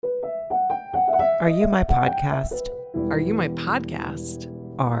Are you my podcast? Are you my podcast?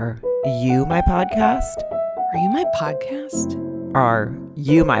 Are you my podcast? Are you my podcast? Are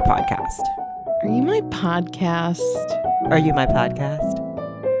you my podcast? Are you my podcast? Are you my podcast?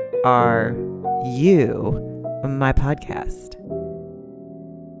 Are you my podcast?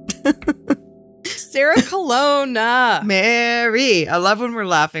 Sarah Colonna. Mary, I love when we're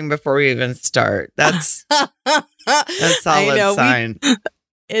laughing before we even start. That's a solid sign.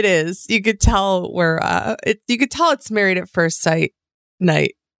 It is. You could tell it's Married at First Sight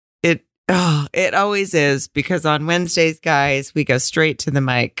night. It always is, because on Wednesdays, guys, we go straight to the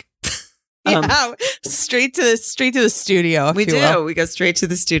mic. Straight to the studio. We do. We go straight to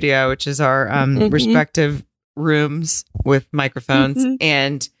the studio, which is our respective rooms with microphones,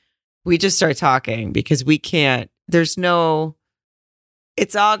 and we just start talking because we can't.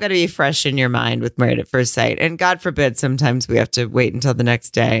 It's all going to be fresh in your mind with Married at First Sight. And God forbid, sometimes we have to wait until the next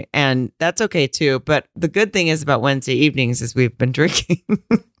day. And that's okay, too. But the good thing is about Wednesday evenings is we've been drinking.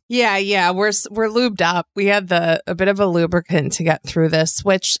 Yeah. We're lubed up. We had a bit of a lubricant to get through this,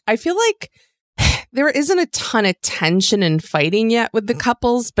 which I feel like there isn't a ton of tension and fighting yet with the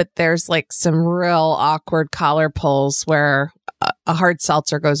couples. But there's like some real awkward collar pulls where a hard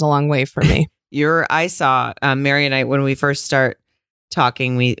seltzer goes a long way for me. I saw Mary and I, when we first start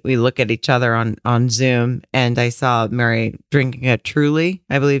talking, we look at each other on Zoom, and I saw Mary drinking a Truly.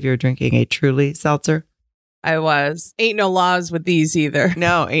 I believe you're drinking a Truly seltzer. I was. Ain't no laws with these either.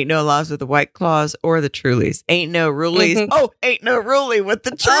 No, ain't no laws with the White Claws or the Trulies. Ain't no rulies. Mm-hmm. Oh, ain't no ruly with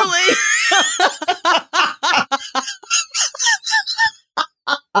the Truly.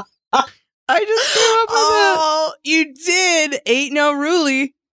 I just came up with that. Oh, you did. Ain't no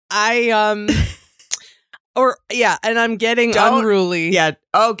ruly. And I'm getting unruly. Yeah.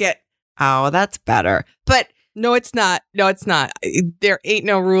 That's better. But no, it's not. There ain't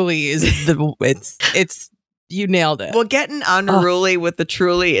no ruly it's you nailed it. Well, getting unruly with the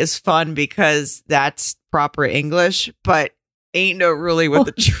Truly is fun because that's proper English, but ain't no ruly with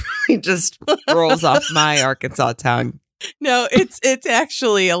the Truly just rolls off my Arkansas tongue. No, it's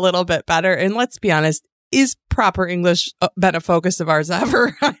actually a little bit better. And let's be honest, is proper English been a focus of ours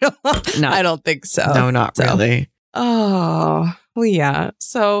ever? I don't think so. No, not really. Oh, well, yeah.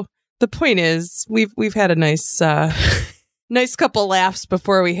 So the point is, we've had a nice couple laughs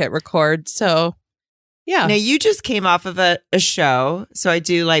before we hit record. So yeah. Now you just came off of a show, so I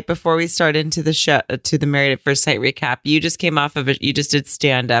do like before we start into the show to the Married at First Sight recap. You just came off of it. You just did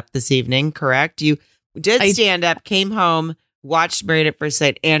stand up this evening, correct? You did stand up, came home, watched Married at First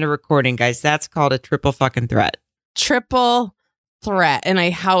Sight, and a recording, guys. That's called a triple fucking threat. Triple threat. And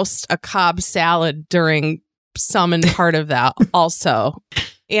I housed a Cobb salad during some and part of that also,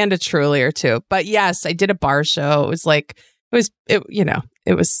 and a Truly or two. But yes, I did a bar show.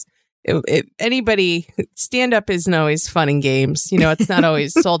 Anybody stand up isn't always fun and games. It's not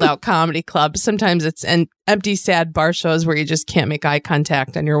always sold out comedy clubs. Sometimes it's empty, sad bar shows where you just can't make eye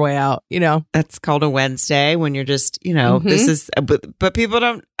contact on your way out. That's called a Wednesday when you're just, this is, but people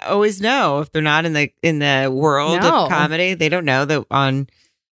don't always know if they're not in the world of comedy. They don't know that on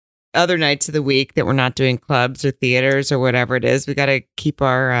other nights of the week that we're not doing clubs or theaters or whatever it is. We got to keep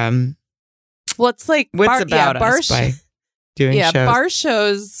our, well, it's like wits about us by doing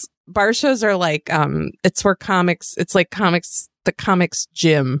shows. Bar shows are like, it's where the comics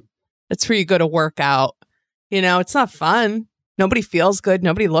gym. It's where you go to work out. It's not fun. Nobody feels good.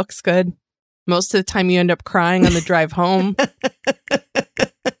 Nobody looks good. Most of the time you end up crying on the drive home.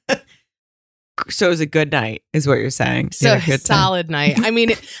 So it was a good night is what you're saying. So a solid night. I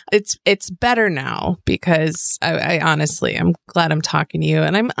mean, it's better now because I honestly, I'm glad I'm talking to you,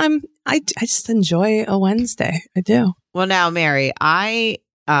 and I just enjoy a Wednesday. I do. Well, now, Mary, I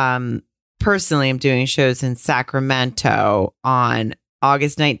personally am doing shows in Sacramento on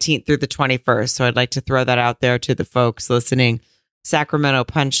August 19th through the 21st. So I'd like to throw that out there to the folks listening. Sacramento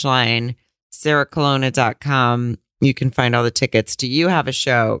Punchline, sarahcolonna.com. You can find all the tickets. Do you have a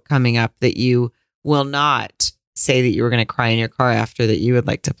show coming up that you will not say that you were going to cry in your car after that you would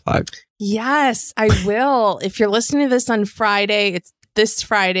like to plug? Yes, I will. If you're listening to this on Friday, it's this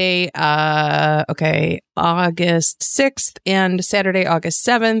Friday, August 6th, and Saturday, August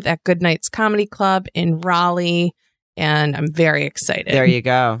 7th at Good Nights Comedy Club in Raleigh. And I'm very excited. There you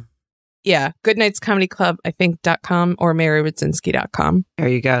go. Yeah. goodnightscomedyclub, I think, .com or marywitzinski.com. There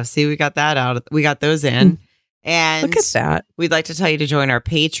you go. See, we got that out. We got those in. And look at that. We'd like to tell you to join our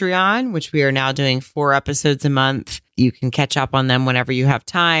Patreon, which we are now doing 4 episodes a month. You can catch up on them whenever you have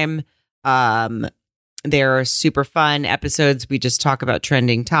time. They're super fun episodes. We just talk about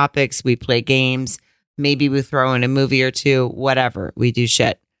trending topics. We play games. Maybe we throw in a movie or two, whatever. We do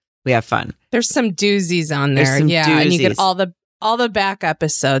shit. We have fun. There's some doozies on There's there. some Yeah. And you get doozies. all the back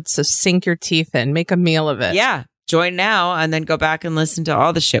episodes. So sink your teeth in, make a meal of it. Yeah. Join now and then go back and listen to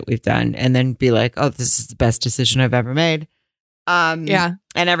all the shit we've done and then be like, oh, this is the best decision I've ever made. Yeah.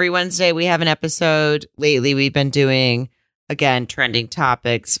 And every Wednesday we have an episode. Lately we've been doing, again, trending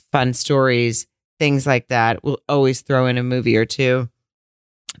topics, fun stories, things like that. We'll always throw in a movie or two.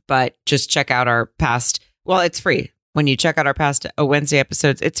 But just check out our past. Well, it's free. When you check out our past Wednesday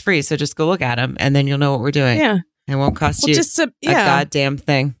episodes, it's free. So just go look at them and then you'll know what we're doing. Yeah. It won't cost you just a goddamn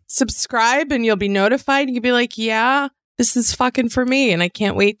thing. Subscribe and you'll be notified. You can be like, yeah, this is fucking for me. And I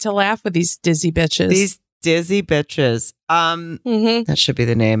can't wait to laugh with these dizzy bitches. These dizzy bitches. That should be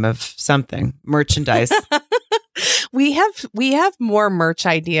the name of something. Merchandise. We have more merch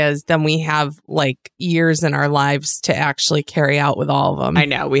ideas than we have like years in our lives to actually carry out with all of them. I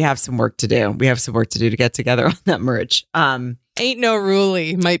know. We have some work to do. We have some work to do to get together on that merch. Ain't no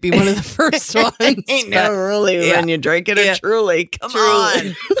Ruly might be one of the first ones. Ain't no Ruly when you're drinking a Truly. Come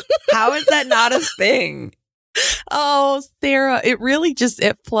on. How is that not a thing? Oh, Sarah, it really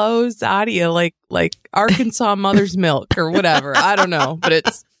it flows out of you like Arkansas mother's milk or whatever. I don't know, but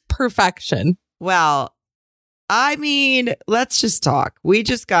it's perfection. Well, I mean, let's just talk. We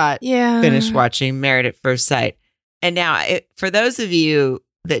just got finished watching Married at First Sight. And now, for those of you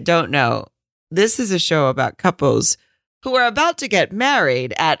that don't know, this is a show about couples who are about to get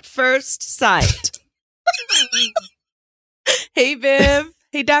married at first sight. Hey, Viv.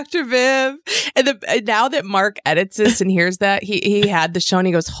 Hey, Dr. Viv. And now that Mark edits this and hears that, he had the show and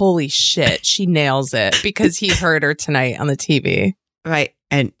he goes, holy shit, she nails it, because he heard her tonight on the TV. Right.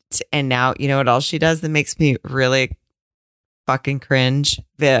 And now, you know what else she does that makes me really fucking cringe?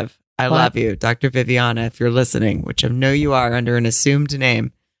 Viv, I love you. Dr. Viviana, if you're listening, which I know you are under an assumed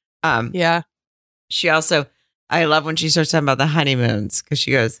name. Yeah. She also, I love when she starts talking about the honeymoons, because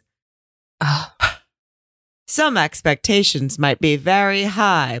she goes, some expectations might be very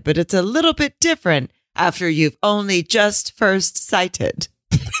high, but it's a little bit different after you've only just first sighted.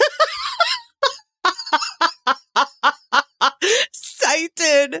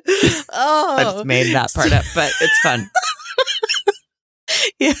 Sighted. Oh, I just made that part up, but it's fun.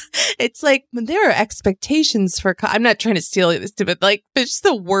 Yeah, it's like when there are expectations for. I'm not trying to steal it, but like, but just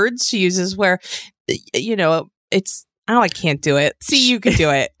the words she uses, where, you know, it's. Oh, I can't do it. See, you can do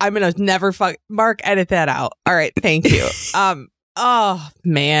it. I'm gonna never Mark, edit that out. All right, thank you. Oh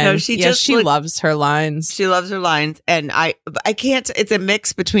man, no, she loves her lines. She loves her lines, and I can't. It's a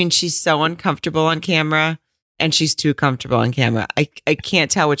mix between she's so uncomfortable on camera and she's too comfortable on camera. I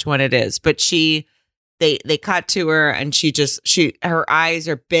can't tell which one it is, but they cut to her and her eyes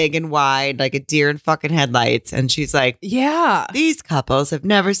are big and wide like a deer in fucking headlights, and she's like, yeah, these couples have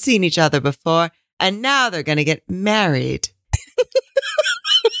never seen each other before, and now they're gonna get married.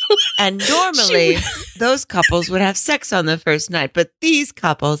 And normally those couples would have sex on the first night, but these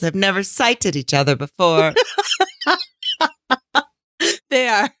couples have never sighted each other before. They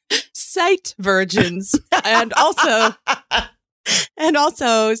are sight virgins and also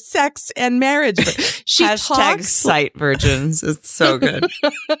sex and marriage. She Hashtag sight virgins. It's so good.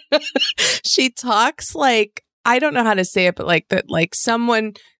 She talks like, I don't know how to say it, but like that, like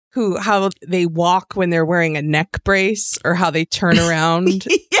someone how they walk when they're wearing a neck brace, or how they turn around.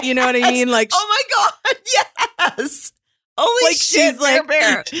 Yes. You know what I mean? Like, oh my God, yes. Holy like shit, she's like,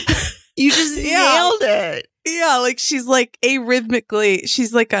 Bear. You just nailed it. Yeah, like she's like arrhythmically,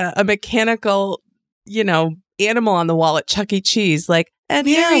 she's like a mechanical, you know, animal on the wall at Chuck E. Cheese. Like, and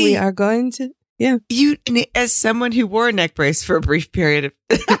Mary, yeah, we are going to, yeah. You, as someone who wore a neck brace for a brief period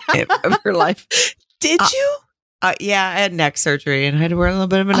of her life. Did you? Yeah, I had neck surgery and I had to wear a little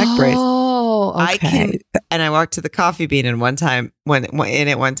bit of a neck brace. Oh, okay. And I walked to the Coffee Bean in one time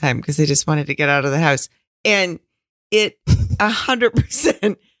because I just wanted to get out of the house. And it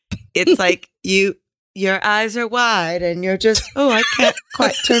 100%, it's like your eyes are wide and you're just, I can't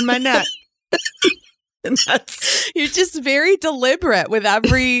quite turn my neck. And you're just very deliberate with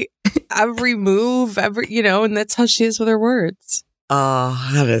every move, and that's how she is with her words.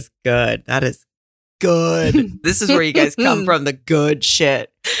 Oh, that is good. That is good. This is where you guys come from, the good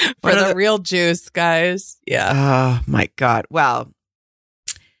shit. For the real juice, guys. Yeah. Oh my God. Well,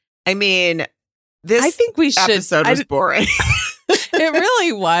 I mean, I think we should. Episode was boring. It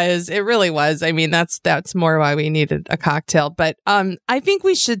really was. It really was. I mean, that's more why we needed a cocktail. But I think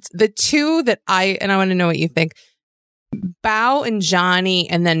we should. The two that I want to know what you think. Bao and Johnny,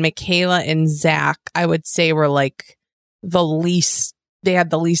 and then Michaela and Zach, I would say were like the least. They had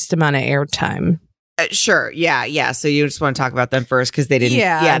the least amount of airtime. Sure. Yeah. So you just want to talk about them first because they didn't.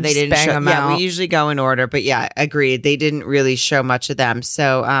 Yeah, they didn't show. Yeah, we usually go in order, but yeah, agreed. They didn't really show much of them.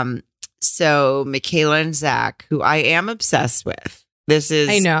 So, So Michaela and Zach, who I am obsessed with. This is,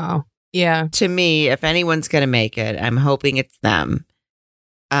 I know. Yeah. to me, if anyone's going to make it, I'm hoping it's them.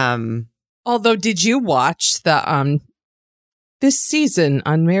 Although, did you watch the this season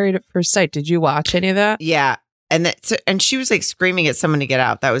on Married at First Sight? Did you watch any of that? Yeah. And she was like screaming at someone to get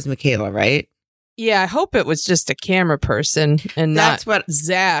out. That was Michaela, right? Yeah, I hope it was just a camera person and That's not what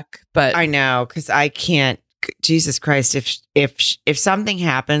Zach. But I know, because I can't. Jesus Christ! If something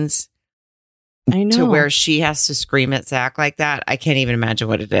happens, I know to where she has to scream at Zach like that, I can't even imagine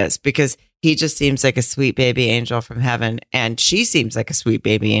what it is, because he just seems like a sweet baby angel from heaven, and she seems like a sweet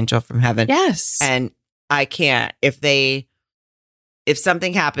baby angel from heaven. Yes, and I can't. If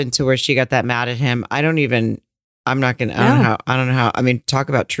something happened to where she got that mad at him, I don't know how. I mean, talk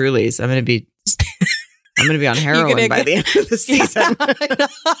about Trulies. I'm gonna be on heroin by the end of the season.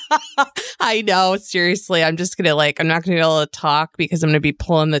 I know. Seriously, I'm just gonna I'm not gonna be able to talk because I'm gonna be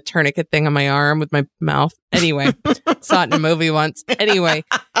pulling the tourniquet thing on my arm with my mouth. Anyway, saw it in a movie once. Anyway,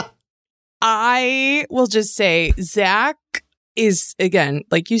 I will just say Zach is, again,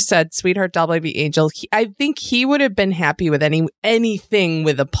 like you said, sweetheart, doll baby angel. I think he would have been happy with anything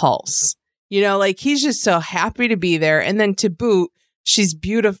with a pulse. You know, like he's just so happy to be there, and then to boot, she's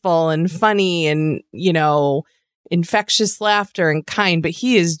beautiful and funny and, you know, infectious laughter and kind, but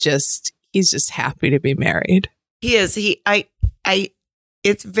he's just happy to be married. He is.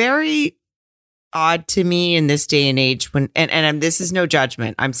 It's very odd to me in this day and age when, this is no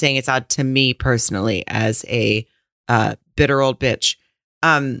judgment. I'm saying it's odd to me personally as a bitter old bitch,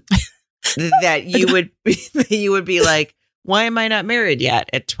 that you would be like, why am I not married yet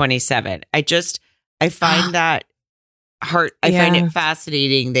at 27? I find that heart. I find it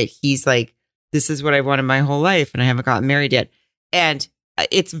fascinating that he's like, this is what I wanted my whole life and I haven't gotten married yet. And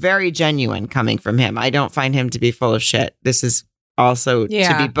it's very genuine coming from him. I don't find him to be full of shit. This is also to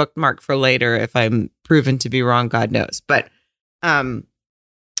be bookmarked for later if I'm proven to be wrong, God knows. But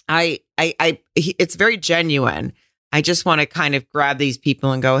it's very genuine. I just want to kind of grab these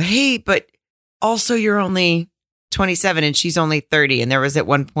people and go, hey, but also you're only 27 and she's only 30. And there was at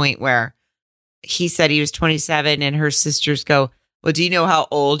one point where he said he was 27 and her sisters go, well, do you know how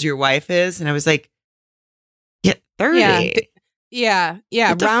old your wife is? And I was like, yeah, 30. Yeah.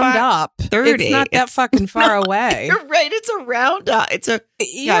 Round up. 30. It's not that fucking far away. You're right. It's a round up. It's a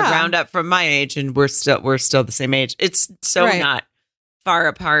round up from my age, and we're still the same age. It's so not far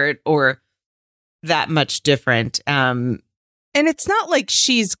apart or that much different. And it's not like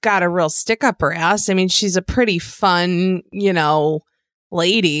she's got a real stick up her ass. I mean, she's a pretty fun, you know,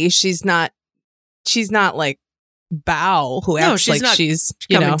 lady. She's not like Bao, who acts like she's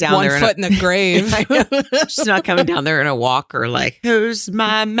you know, one foot in the grave. She's not coming down there in a walker like, who's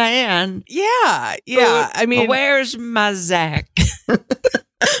my man? Yeah. I mean, where's my Zach?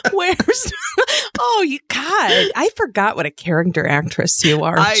 Oh, God, I forgot what a character actress you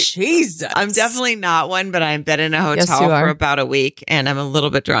are. Jesus. I'm definitely not one, but I've been in a hotel for about a week and I'm a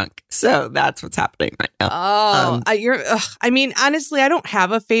little bit drunk. So that's what's happening right now. Oh, I mean, honestly, I don't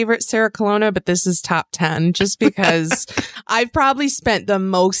have a favorite Sarah Colonna, but this is top 10 just because I've probably spent the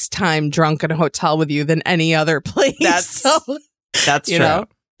most time drunk in a hotel with you than any other place. That's true. Know?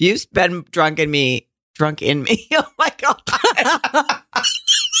 You've been drunk in me. Oh my God.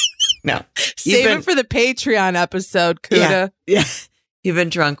 No. Save it for the Patreon episode, Kuda. Yeah. You've been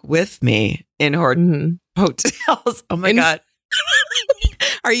drunk with me in hotels. Oh my God.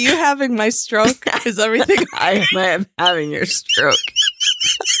 Are you having my stroke? Is everything? I am having your stroke.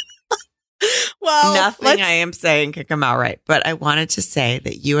 Well, nothing I am saying can come out right. But I wanted to say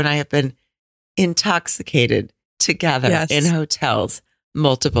that you and I have been intoxicated together in hotels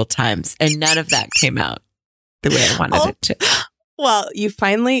multiple times, and none of that came out the way I wanted it to. Well,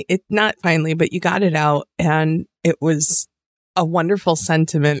 not finally, but you got it out, and it was a wonderful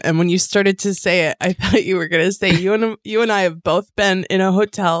sentiment. And when you started to say it, I thought you were going to say you and I have both been in a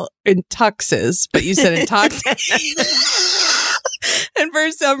hotel in tuxes, but you said in tuxes. And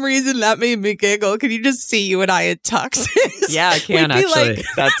for some reason, that made me giggle. Can you just see you and I in tuxes? Yeah, I can actually.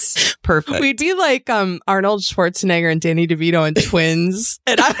 That's perfect. We'd be like Arnold Schwarzenegger and Danny DeVito and twins.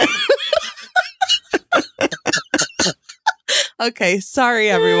 And Okay, sorry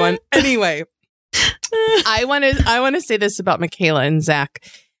everyone. Anyway, I want to say this about Michaela and Zach.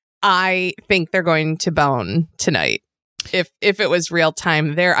 I think they're going to bone tonight. If it was real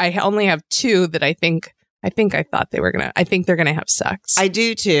time, I only have two that I think I thought they were gonna. I think they're gonna have sex. I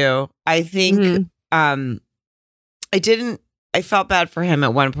do too. I think. I felt bad for him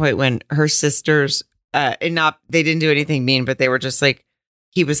at one point when her sisters. They didn't do anything mean, but they were just like.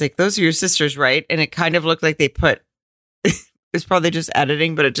 He was like, "Those are your sisters, right?" And it kind of looked like they put was probably just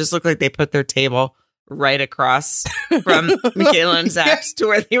editing, but it just looked like they put their table right across from Michaela and Zach's to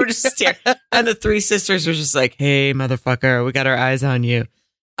where they were just staring. And the three sisters were just like, hey, motherfucker, we got our eyes on you.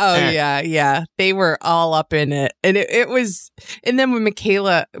 Oh, yeah. They were all up in it. And it was, and then when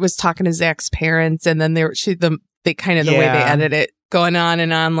Michaela was talking to Zach's parents, and then they kind of the way they edit it, going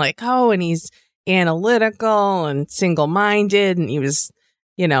on like, oh, and he's analytical and single-minded, and he was,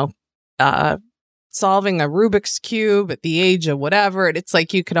 solving a Rubik's Cube at the age of whatever. And it's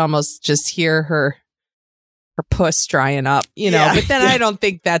like you could almost just hear her puss drying up, but then I don't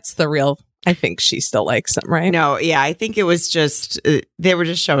think that's the real. I think she still likes him, right? No, yeah, I think it was just, they were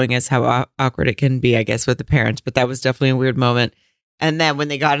just showing us how awkward it can be, I guess, with the parents, but that was definitely a weird moment. And then when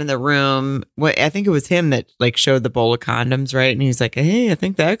they got in the room, I think it was him that like showed the bowl of condoms, right? And he's like, hey, I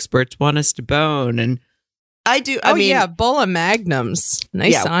think the experts want us to bone. And I mean, bowl of magnums.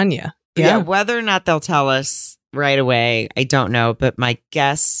 Nice on you. Yeah, whether or not they'll tell us right away, I don't know. But my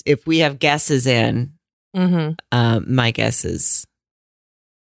guess, if we have guesses in, my guess is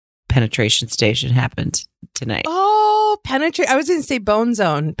penetration station happened tonight. Oh, I was going to say bone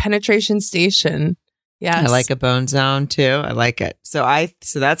zone, penetration station. Yes. I like a bone zone too. I like it. So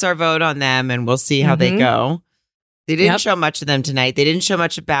that's our vote on them, and we'll see how they go. They didn't show much of them tonight. They didn't show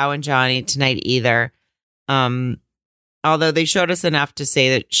much of Bao and Johnny tonight either. Although they showed us enough to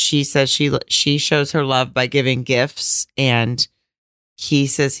say that she says she shows her love by giving gifts, and he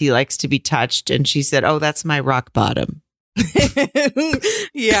says he likes to be touched, and she said, "Oh, that's my rock bottom."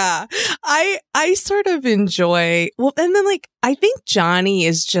 Yeah, I sort of enjoy. Well, and then like I think Johnny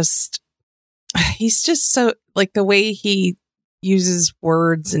is he's just so like the way he uses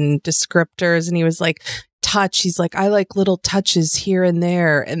words and descriptors, and he was like touch. He's like, I like little touches here and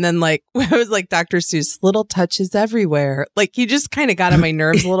there. And then like, I was like, Dr. Seuss, little touches everywhere. Like he just kind of got on my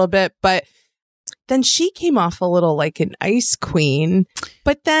nerves a little bit, but then she came off a little like an ice queen,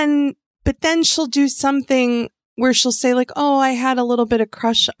 but then she'll do something where she'll say like, oh, I had a little bit of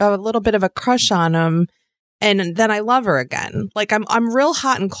a crush on him. And then I love her again. Like I'm real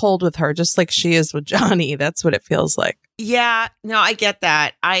hot and cold with her, just like she is with Johnny. That's what it feels like. Yeah, no, I get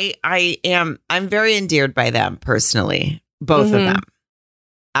that. I'm very endeared by them personally, both of them.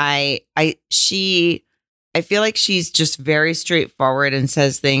 I feel like she's just very straightforward and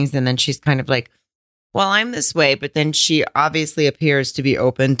says things, and then she's kind of like, well, I'm this way, but then she obviously appears to be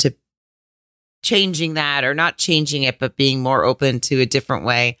open to changing that, or not changing it, but being more open to a different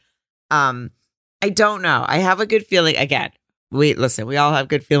way. I don't know. I have a good feeling. Again, we all have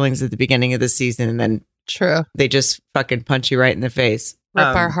good feelings at the beginning of the season, and then true, they just fucking punch you right in the face.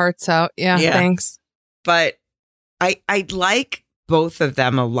 Rip our hearts out. Yeah, thanks. But I like both of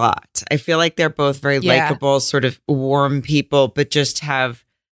them a lot. I feel like they're both very likable, sort of warm people, but just have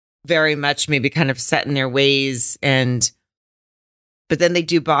very much maybe kind of set in their ways. But then they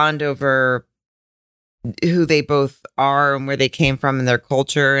do bond over who they both are and where they came from and their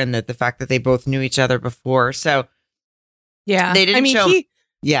culture, and the fact that they both knew each other before. So yeah, they didn't show.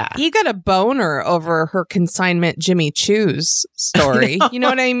 He got a boner over her consignment Jimmy Choo's story. You know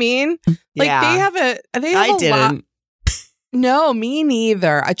what I mean? Like they have a didn't. Lot. No, me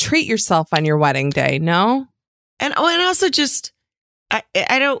neither. Treat yourself on your wedding day. No, and also just I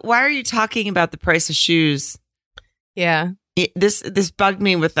don't. Why are you talking about the price of shoes? Yeah. This bugged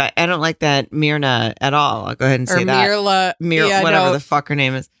me with that. I don't like that Myrna at all. I'll go ahead and say that. Mirla, whatever the fuck her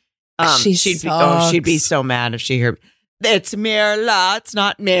name is. She'd be so mad if she heard it's Mirla, it's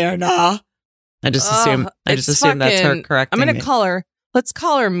not Myrna. I just assume that's her correcting. I'm gonna call her. Let's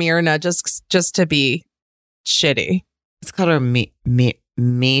call her Myrna just to be shitty. Let's call her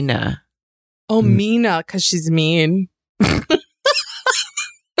Mina. Oh, Mina, because she's mean.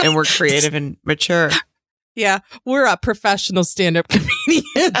 And we're creative and mature. Yeah, we're professional stand-up comedians.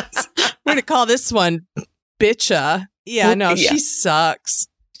 We're going to call this one Bitcha. Yeah, no, she sucks.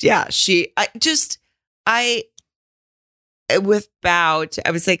 Yeah, with Bao,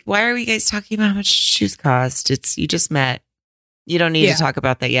 I was like, why are you guys talking about how much shoes cost? You just met. You don't need to talk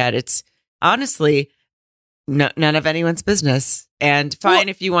about that yet. It's honestly none of anyone's business. And fine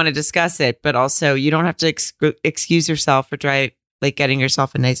if you want to discuss it, but also you don't have to excuse yourself for getting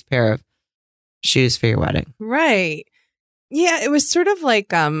yourself a nice pair of shoes for your wedding. Right. Yeah, it was sort of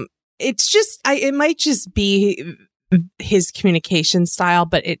like it's just it might just be his communication style,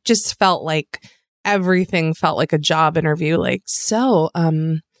 but it just felt like everything felt like a job interview. Like, so how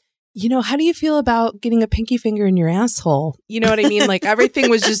do you feel about getting a pinky finger in your asshole? You know what I mean? Like everything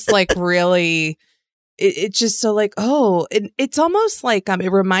was just like really it's just so like, oh, it's almost like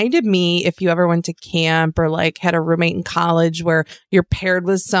it reminded me if you ever went to camp or like had a roommate in college where you're paired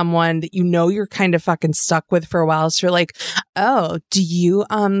with someone that you know you're kind of fucking stuck with for a while. So you're like, oh, do you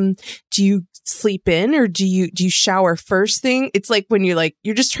sleep in or do you shower first thing? It's like when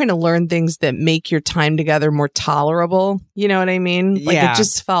you're just trying to learn things that make your time together more tolerable. You know what I mean? Like it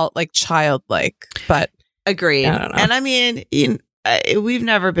just felt like childlike, but agreed. I don't know. And I mean, we've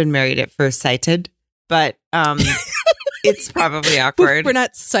never been married at first sighted, but it's probably awkward. We're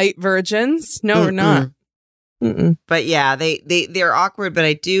not sight virgins. No, we're not. Mm-mm. But yeah, they're awkward, but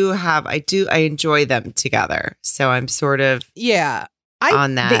I enjoy them together. So I'm sort of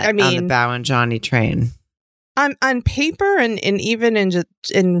on the Bao and Johnny train. On paper and even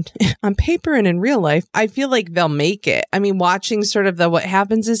on paper and in real life, I feel like they'll make it. I mean, watching sort of what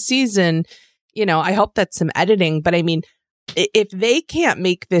happens this season, you know, I hope that's some editing, but I mean, if they can't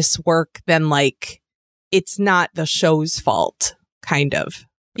make this work, then like it's not the show's fault, kind of.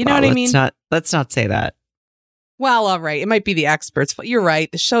 You know what I mean? Let's not say that. Well, all right. It might be the experts' fault. You're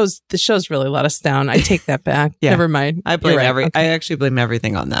right. The show's really let us down. I take that back. Never mind. I blame I actually blame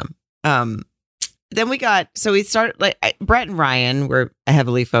everything on them. Then we started like Brett and Ryan were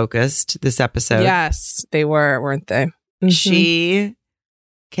heavily focused this episode. Yes, they weren't they? Mm-hmm. She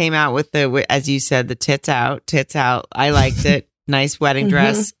came out with as you said, the tits out. I liked it. Nice wedding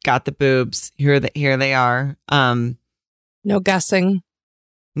dress. Got the boobs. Here they are. No guessing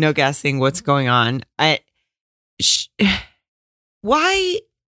what's going on. Why?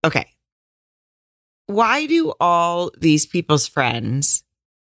 Okay. Why do all these people's friends?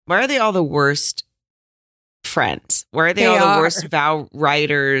 Why are they all the worst friends? Why are they all the worst vow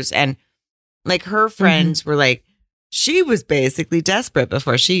writers? And like her friends were like, she was basically desperate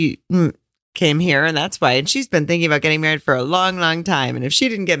before she came here, and that's why. And she's been thinking about getting married for a long, long time. And if she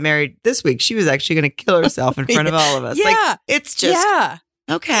didn't get married this week, she was actually going to kill herself in front of all of us. Yeah, like, it's just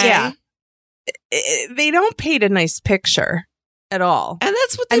okay. Yeah, they don't paint a nice picture at all, and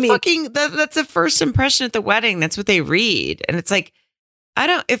that's what they that's the first impression at the wedding. That's what they read, and it's like, I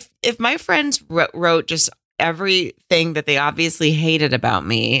don't. If my friends wrote just everything that they obviously hated about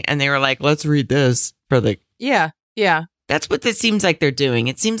me, and they were like, let's read this for the Yeah. That's what it seems like they're doing.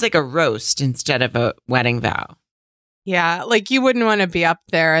 It seems like a roast instead of a wedding vow. Yeah. Like you wouldn't want to be up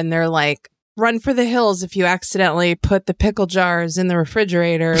there and they're like, run for the hills if you accidentally put the pickle jars in the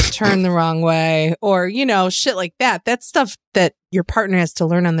refrigerator, turn the wrong way, or, you know, shit like that. That's stuff that your partner has to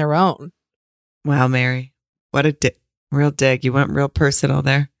learn on their own. Wow, Mary. What a real dig. You went real personal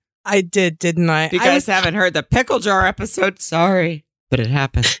there. I did, didn't I? If you guys haven't heard the pickle jar episode, sorry, but it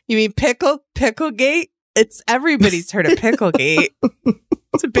happened. You mean Picklegate? It's everybody's heard of Picklegate.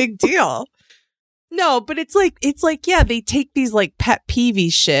 It's a big deal. No, but it's like, yeah, they take these like pet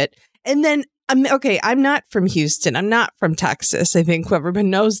peevy shit. And then, I'm not from Houston. I'm not from Texas. I think everyone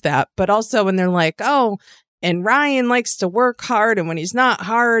knows that. But also when they're like, oh, and Ryan likes to work hard. And when he's not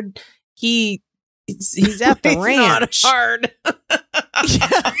hard, he's at the ranch. Not hard.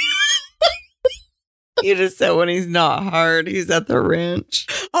 Yeah. You just said when he's not hard, he's at the ranch.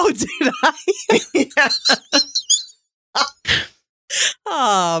 Oh, did I? Yeah.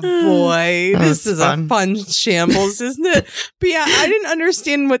 Oh, boy. This is fun. A fun shambles, isn't it? But yeah, I didn't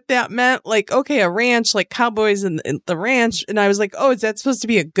understand what that meant. Like, okay, a ranch, like cowboys in the ranch. And I was like, oh, is that supposed to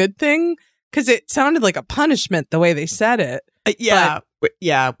be a good thing? Because it sounded like a punishment the way they said it. Yeah.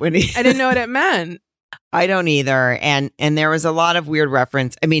 Yeah. I didn't know what it meant. I don't either. And there was a lot of weird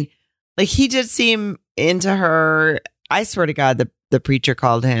reference. I mean, like he did seem into her. I swear to God, the preacher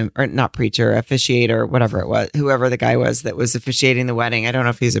called him, or not preacher, officiator, whatever it was, whoever the guy was that was officiating the wedding. I don't know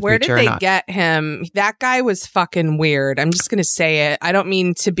if he's a preacher or not. Where did they get him? That guy was fucking weird. I'm just going to say it. I don't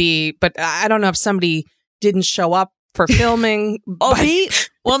mean to be, but I don't know if somebody didn't show up for filming.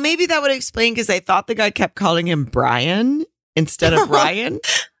 Well, maybe that would explain, because I thought the guy kept calling him Brian instead of Ryan.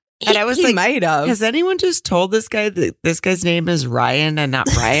 And I was he like, might have. Has anyone just told this guy that this guy's name is Ryan and not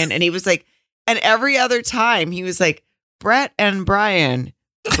Brian? And he was like, and every other time he was like, Brett and Brian,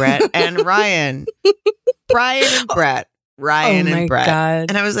 Brett and Ryan, Brian and Brett, Ryan and Brett. God.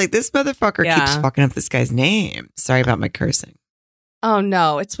 And I was like, this motherfucker keeps fucking up this guy's name. Sorry about my cursing. Oh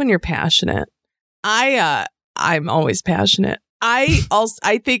no, it's when you're passionate. I'm always passionate. I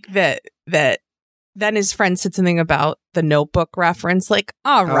think that then his friend said something about the Notebook reference. Like,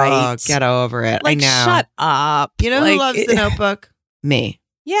 all right, get over it. Like, I know. Shut up. You know who loves the Notebook? Me.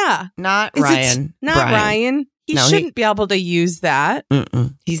 Yeah, not Ryan. Not Brian. Ryan. He shouldn't be able to use that.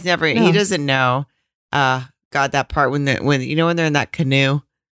 He's never. No. He doesn't know. God, that part when you know when they're in that canoe,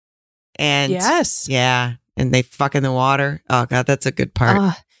 and yes, yeah, and they fuck in the water. Oh God, that's a good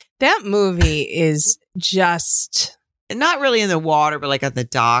part. That movie is just And not really in the water, but like on the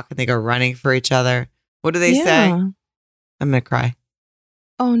dock, and they go running for each other. What do they say? I'm going to cry.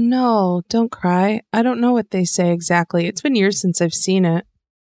 Oh, no, don't cry. I don't know what they say exactly. It's been years since I've seen it.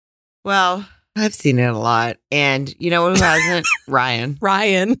 Well, I've seen it a lot. And you know who hasn't? Ryan.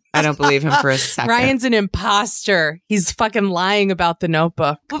 I don't believe him for a second. Ryan's an imposter. He's fucking lying about The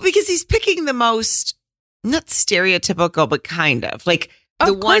Notebook. Well, because he's picking the most, not stereotypical, but kind of. Like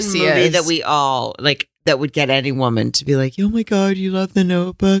the one movie that we all, like, that would get any woman to be like, oh my God, you love The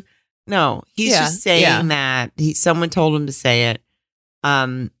Notebook. No, he's just saying that. Someone told him to say it.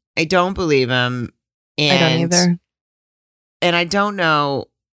 I don't believe him. And, I don't either. And I don't know.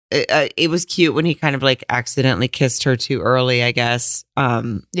 It was cute when he kind of like accidentally kissed her too early, I guess.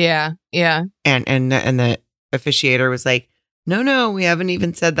 Yeah. And the officiator was like, no, we haven't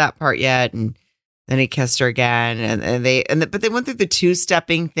even said that part yet. And then he kissed her again, but they went through the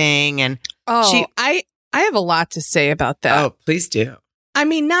 2-stepping thing, and I have a lot to say about that. Oh, please do. I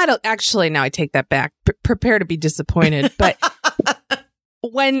mean, actually. Now I take that back. Prepare to be disappointed, but.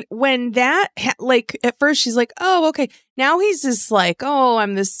 When that, like, at first she's like, oh, okay. Now he's just like, oh,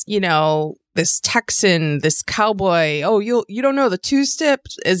 I'm this, this Texan, this cowboy. Oh, you don't know the 2-step,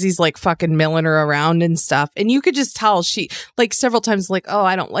 as he's like fucking milling her around and stuff. And you could just tell she, like, several times, like, oh,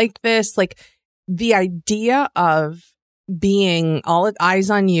 I don't like this. Like, the idea of being all eyes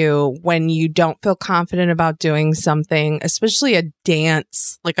on you when you don't feel confident about doing something, especially a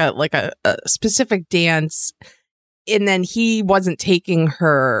dance, like a specific dance. And then he wasn't taking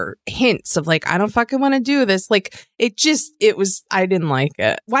her hints of like, I don't fucking want to do this. Like, I didn't like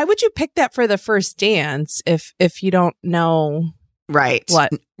it. Why would you pick that for the first dance if you don't know? Right.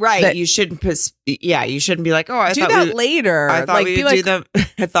 What? Right. You shouldn't you shouldn't be like, oh, I do thought that later. I thought we would do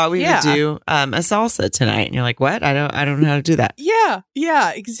I thought we would do a salsa tonight. And you're like, what? I don't know how to do that.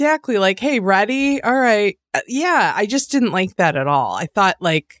 Yeah, exactly. Like, hey, ready? All right. I just didn't like that at all. I thought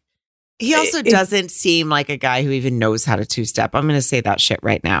like, he also doesn't seem like a guy who even knows how to 2-step. I'm going to say that shit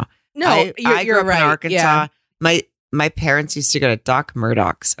right now. No, I grew up right. in Arkansas. Yeah. My parents used to go to Doc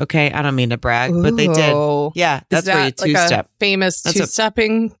Murdoch's. Okay, I don't mean to brag, but they did. Yeah, that's where you 2-step. Like a famous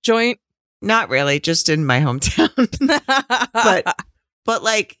 2-stepping joint? Not really, just in my hometown. but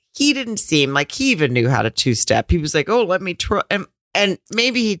like he didn't seem like he even knew how to 2-step. He was like, oh, let me try. And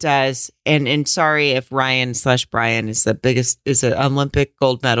maybe he does. And sorry if Ryan/Brian is an Olympic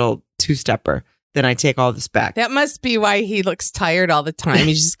gold medal 2-stepper, then I take all this back. That must be why he looks tired all the time.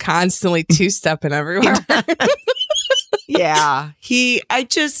 He's just constantly 2-stepping everywhere. Yeah. I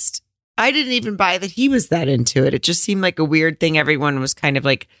didn't even buy that he was that into it. It just seemed like a weird thing everyone was kind of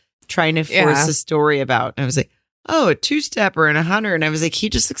like trying to force a story about. And I was like, oh, a 2-stepper and a hunter. And I was like, he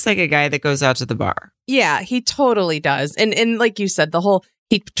just looks like a guy that goes out to the bar. Yeah, he totally does. And like you said,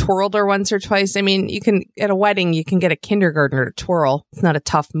 he twirled her once or twice. I mean, at a wedding, you can get a kindergartner to twirl. It's not a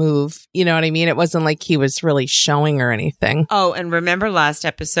tough move. You know what I mean? It wasn't like he was really showing her anything. Oh, and remember last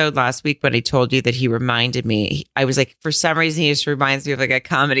week when I told you that he reminded me, I was like, for some reason, he just reminds me of like a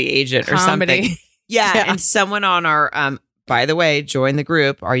comedy agent or something. Yeah. And someone on our, by the way, join the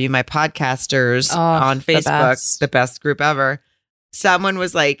group. Are You My Podcasters on Facebook? The best group ever. Someone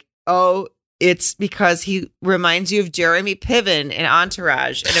was like, oh, it's because he reminds you of Jeremy Piven in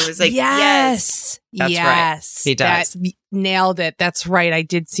Entourage. And it was like, yes. That's right. He does. Nailed it. That's right. I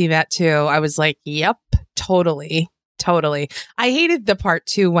did see that too. I was like, yep, totally. I hated the part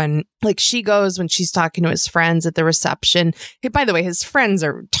too when like she goes when she's talking to his friends at the reception. Hey, by the way, his friends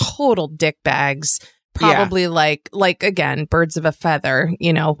are total dick bags. Probably like again, birds of a feather,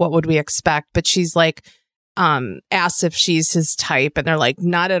 what would we expect? But she's like, asks if she's his type and they're like,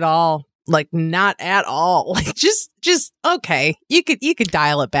 not at all. Like not at all. Like just okay. You could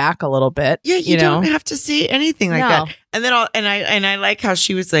dial it back a little bit. Yeah, you don't have to say anything like that. And then I like how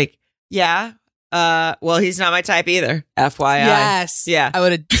she was like, yeah, well, he's not my type either. FYI. Yes. Yeah. I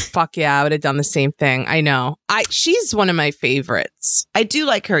would have done the same thing. I know. She's one of my favorites. I do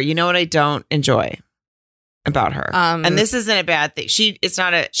like her. You know what I don't enjoy about her? And this isn't a bad thing. She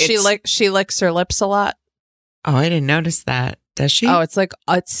licks her lips a lot. Oh, I didn't notice that. Does she? Oh, it's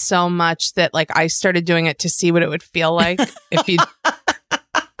so much that like I started doing it to see what it would feel like if you.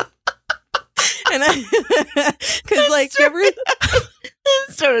 And because like you ever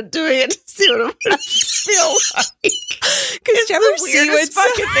started doing it to see what it would feel like. Because you ever see weirdest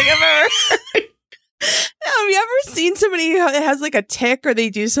fucking thing I've ever heard. Have you ever seen somebody who has like a tick or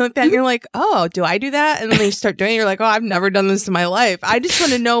they do something like that and you're like, oh, do I do that? And then they start doing it. You're like, oh, I've never done this in my life. I just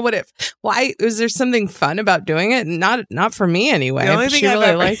want to know why is there something fun about doing it? Not for me anyway. The only thing I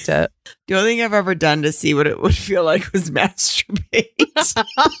really liked it. The only thing I've ever done to see what it would feel like was masturbate.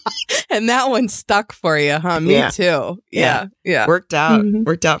 And that one stuck for you, huh? Me too. Yeah. Worked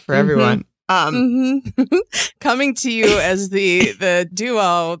out for everyone. Coming to you as the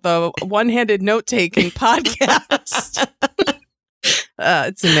duo, the one-handed note-taking podcast.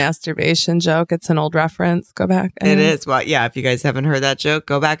 It's a masturbation joke. It's an old reference. Go back. It is. Well, yeah, if you guys haven't heard that joke,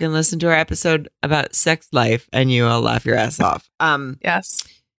 go back and listen to our episode about sex life and you will laugh your ass off. Yes.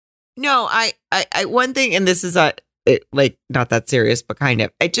 No, I one thing, and this is like not that serious, but kind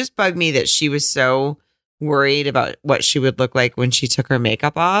of, it just bugged me that she was so worried about what she would look like when she took her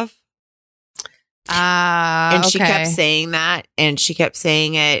makeup off. And she kept saying that, and she kept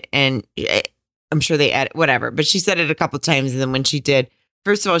saying it, and I'm sure they edit whatever, but she said it a couple times, and then when she did,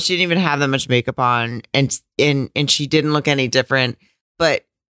 first of all, she didn't even have that much makeup on, and she didn't look any different. But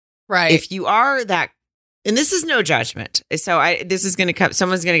if you are that, and this is no judgment, so this is going to come.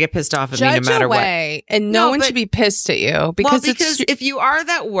 Someone's going to get pissed off at me no matter what, and no one should be pissed at you because if you are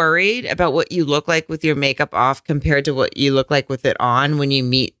that worried about what you look like with your makeup off compared to what you look like with it on when you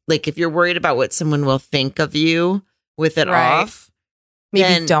meet, like if you're worried about what someone will think of you with it off,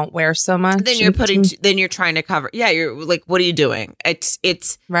 maybe don't wear so much. Then you're trying to cover. Yeah, you're like, what are you doing? It's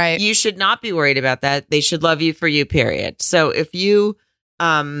right. You should not be worried about that. They should love you for you. Period. So if you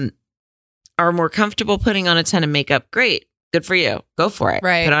are more comfortable putting on a ton of makeup, great. Good for you. Go for it.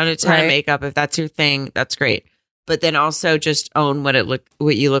 Right. Put on a ton of makeup. If that's your thing, that's great. But then also just own what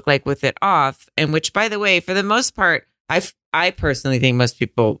you look like with it off. And which, by the way, for the most part, I personally think most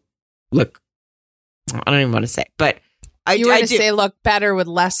people look, I don't even want to say, but I do say look better with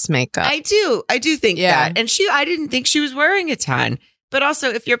less makeup. I do think that. And I didn't think she was wearing a ton. But also,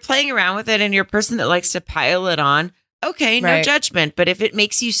 if you're playing around with it and you're a person that likes to pile it on, okay, no judgment. But if it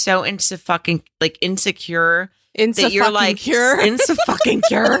makes you so into fucking like insecure that you're like into fucking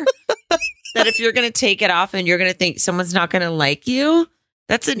cure that if you're gonna take it off and you're gonna think someone's not gonna like you,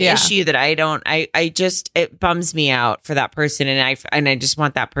 that's an issue that I just it bums me out for that person, and I just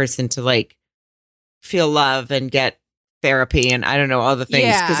want that person to like feel love and get therapy and I don't know all the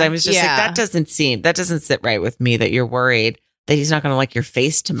things because I was just like that doesn't sit right with me that you're worried that he's not gonna like your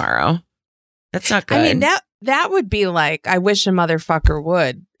face tomorrow. That's not good. I mean that would be like, I wish a motherfucker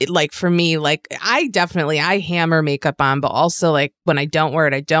would. Like for me, like I hammer makeup on, but also like when I don't wear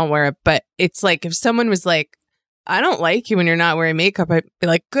it, I don't wear it. But it's like if someone was like, I don't like you when you're not wearing makeup, I'd be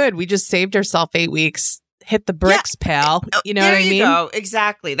like, good, we just saved ourselves 8 weeks. Hit the bricks, pal. You know what I mean? There you go.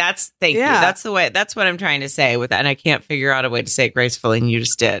 Exactly. Thank you. That's the way. That's what I'm trying to say with that. And I can't figure out a way to say it gracefully. And you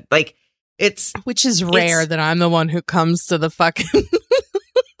just did. Like which is rare that I'm the one who comes to the fucking.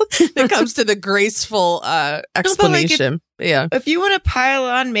 That comes to the graceful explanation. If you want to pile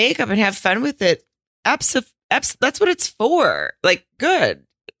on makeup and have fun with it, that's what it's for. Like, good,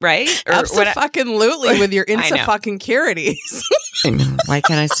 right? Absolutely, with your insecurities. I know. Why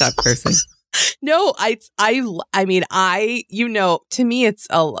can't I stop cursing? No, I mean, to me, it's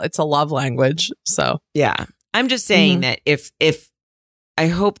a love language. So yeah, I'm just saying that if I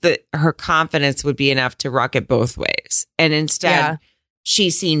hope that her confidence would be enough to rock it both ways, and instead.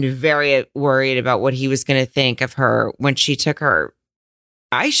 She seemed very worried about what he was going to think of her when she took her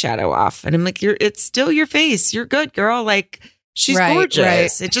eyeshadow off. And I'm like, it's still your face. You're good, girl. Like, she's gorgeous.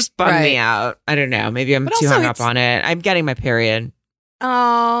 Right. It just bummed me out. I don't know. Maybe I'm too hung up on it. I'm getting my period.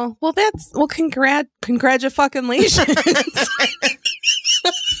 Oh, well, congratulations.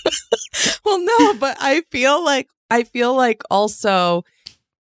 Well, no, but I feel like also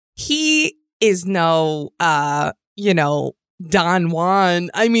he is no, Don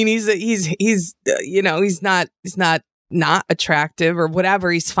Juan. I mean, he's not attractive or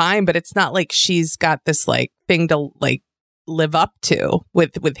whatever. He's fine, but it's not like she's got this like thing to like live up to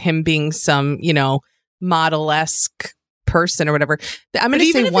with him being some, model-esque person or whatever. I'm going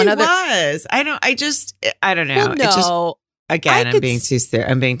to say one other. I don't know. Well, no, I'm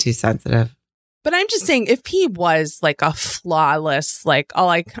being too sensitive. But I'm just saying, if he was like a flawless, like,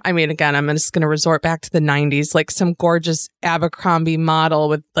 again, I'm just going to resort back to the 90s, like some gorgeous Abercrombie model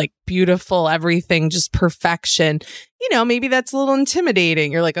with like beautiful everything, just perfection, maybe that's a little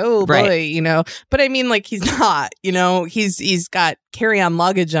intimidating. You're like, oh boy, but I mean, like, he's not, he's got carry-on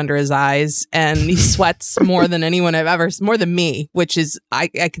luggage under his eyes and he sweats more than more than me, which is, I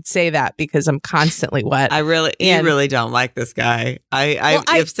could say that because I'm constantly wet. You really don't like this guy.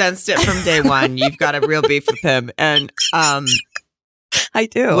 I've sensed it from day one. You've got a real beef with him. And, I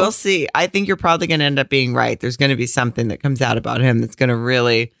do. We'll see. I think you're probably going to end up being right. There's going to be something that comes out about him that's going to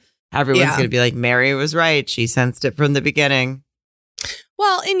really, everyone's going to be like, Mary was right. She sensed it from the beginning.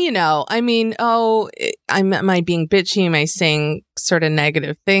 Well, and I mean, am I being bitchy? Am I saying sort of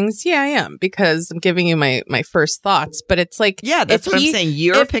negative things? Yeah, I am, because I'm giving you my first thoughts. But it's like, yeah, that's what I'm saying.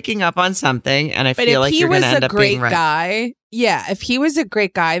 You're picking up on something, and I feel like you're going to end up being right. Guy, yeah, if he was a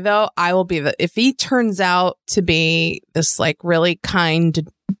great guy, though, I will be if he turns out to be this like really kind,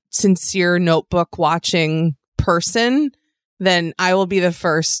 sincere Notebook watching person, then I will be the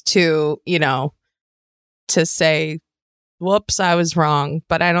first to, to say, whoops, I was wrong,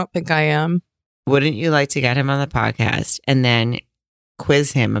 but I don't think I am. Wouldn't you like to get him on the podcast and then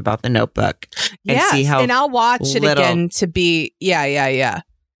quiz him about the Notebook? And see how and I'll watch it again to be, yeah.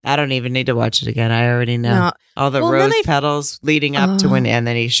 I don't even need to watch it again. I already know. No. All the rose petals leading up to when, and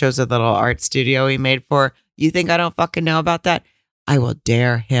then he shows a little art studio he made for. You think I don't fucking know about that? I will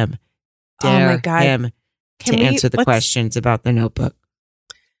dare him. Dare him to answer the questions about the Notebook.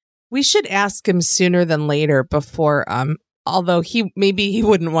 We should ask him sooner than later before, although he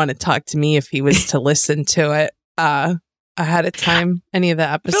wouldn't want to talk to me if he was to listen to it ahead of time, any of the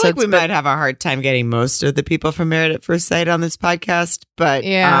episodes. I feel like we might have a hard time getting most of the people from Married at First Sight on this podcast, but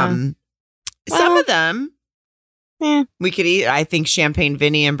some of them, we could eat. I think Champagne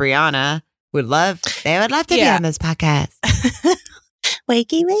Vinny and Brianna would love to be on this podcast.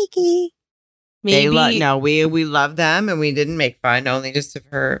 Wakey. Maybe. We love them, and we didn't make fun, only just of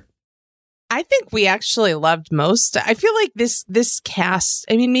her. I think we actually loved most. I feel like this cast,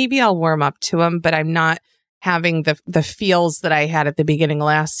 I mean, maybe I'll warm up to them, but I'm not having the feels that I had at the beginning of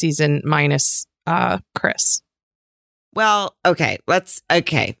last season minus Chris. Well,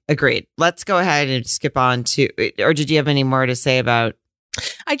 agreed. Let's go ahead and skip on to, or did you have any more to say about?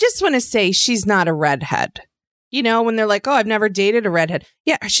 I just want to say she's not a redhead. When they're like, oh, I've never dated a redhead.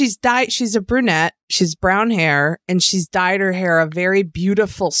 Yeah, she's a brunette. She's brown hair, and she's dyed her hair a very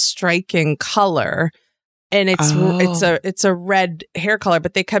beautiful, striking color. And it's a red hair color.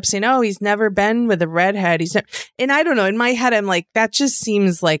 But they kept saying, oh, he's never been with a redhead. And I don't know. In my head, I'm like, that just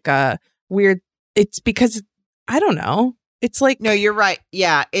seems like a weird. It's because I don't know. It's like, no, you're right.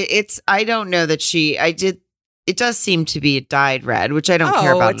 Yeah, I don't know that it does seem to be dyed red, which I don't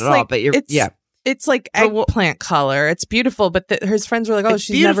care about at all. But It's like eggplant color. It's beautiful, but his friends were like, "Oh,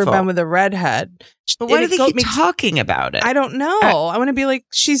 she's never been with a redhead." But why do they keep talking about it? I don't know. I want to be like,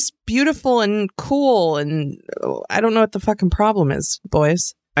 she's beautiful and cool, and I don't know what the fucking problem is,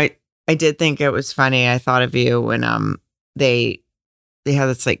 boys. I did think it was funny. I thought of you when they had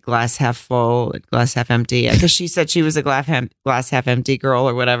this like glass half full, glass half empty, because she said she was a glass half empty girl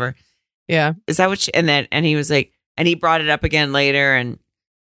or whatever. Yeah, is that what? And he was like, and he brought it up again later, and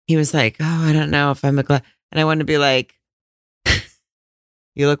he was like, oh, I don't know if I'm a glass. And I wanted to be like,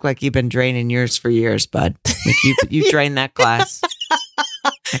 you look like you've been draining yours for years, bud. Like you drained that glass.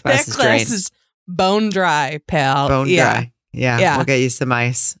 That glass is bone dry, pal. Bone dry. Yeah. We'll get you some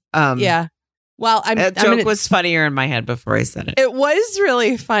ice. Yeah. Well, that joke was funnier in my head before I said it. It was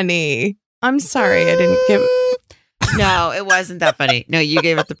really funny. I'm sorry I didn't give. No, it wasn't that funny. No, you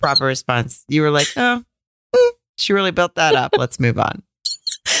gave it the proper response. You were like, oh, she really built that up. Let's move on.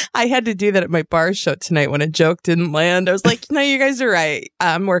 I had to do that at my bar show tonight when a joke didn't land. I was like, no, you guys are right.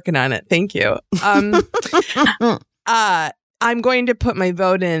 I'm working on it. Thank you. I'm going to put my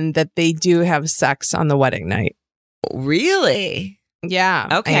vote in that they do have sex on the wedding night. Really? Yeah.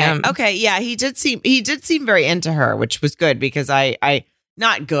 Okay. Okay. Yeah. He did seem very into her, which was good because I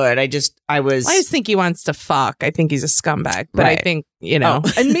not good. I just think he wants to fuck. I think he's a scumbag, but right. I think,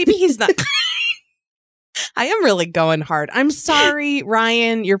 and maybe he's not. I am really going hard. I'm sorry,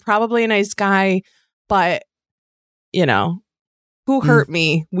 Ryan. You're probably a nice guy, but who hurt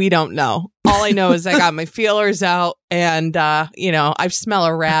me? We don't know. All I know is I got my feelers out, and I smell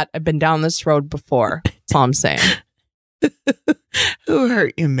a rat. I've been down this road before. That's all I'm saying. Who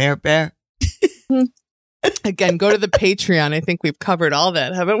hurt you, Mayor Bear? Again, go to the Patreon. I think we've covered all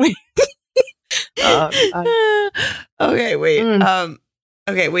that, haven't we? Okay, wait.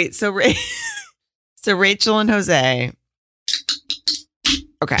 Okay, wait. So Rachel and Jose.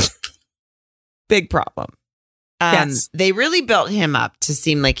 Okay. Big problem. Yes. They really built him up to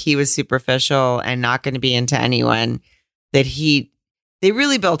seem like he was superficial and not going to be into anyone. They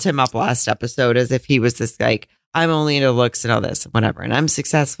really built him up last episode as if he was this like, I'm only into looks and all this and whatever. And I'm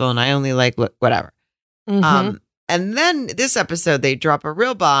successful and I only like whatever. Mm-hmm. And then this episode, they drop a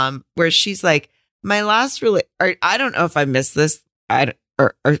real bomb where she's like, my last I don't know if I missed this.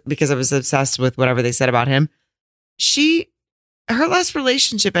 Or because I was obsessed with whatever they said about him. Her last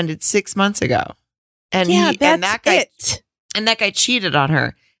relationship ended 6 months ago. And that guy cheated on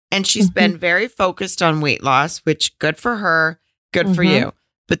her. And she's been very focused on weight loss, which good for her, good for you.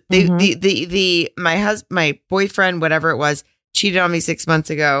 But my boyfriend, whatever it was, cheated on me 6 months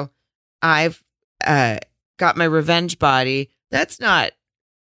ago. I've got my revenge body. That's not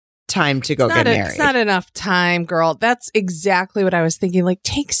time to go get married. It's not enough time, girl. That's exactly what I was thinking. Like,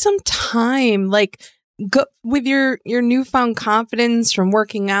 take some time. Like, go with your newfound confidence from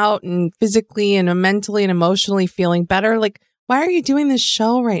working out and physically and mentally and emotionally feeling better. Like, why are you doing this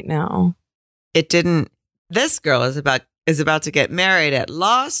show right now? It didn't. This girl is about to get married at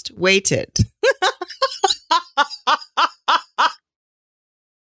Lost Waited.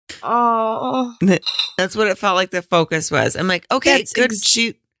 Oh, that's what it felt like the focus was. I'm like, okay, good.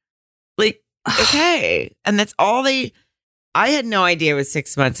 Okay. And that's all I had no idea it was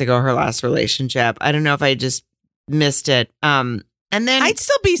 6 months ago, her last relationship. I don't know if I just missed it. And then I'd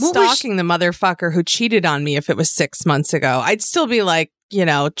still be stalking the motherfucker who cheated on me if it was 6 months ago. I'd still be like,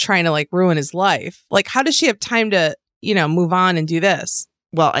 trying to like ruin his life. Like, how does she have time to, move on and do this?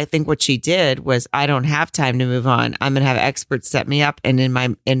 Well, I think what she did was, I don't have time to move on. I'm going to have experts set me up. And in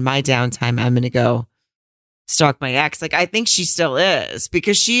my downtime, I'm going to go stalk my ex. Like, I think she still is,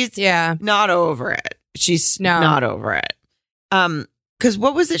 because she's not over it. She's not over it. Because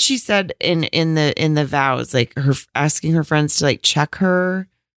what was it she said in the vows? Like, her asking her friends to like check her.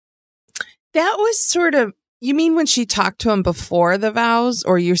 That was sort of, you mean when she talked to him before the vows,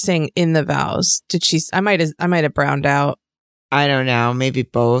 or you're saying in the vows? Did she? I might have browned out. I don't know. Maybe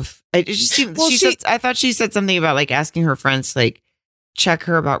both. It just seemed. I thought she said something about like asking her friends to like check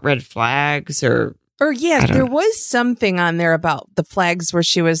her about red flags or yeah, there was something on there about the flags where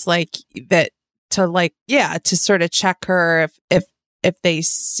she was like that to sort of check her if they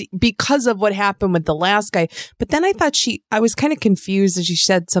see, because of what happened with the last guy. But then I was kind of confused as she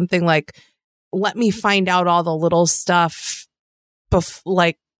said something like, let me find out all the little stuff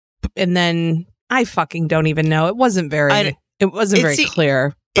and then I fucking don't even know. It wasn't very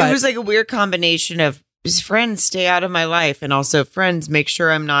clear. But it was like a weird combination of friends stay out of my life and also friends make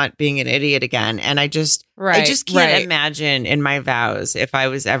sure I'm not being an idiot again. And I just can't imagine in my vows if I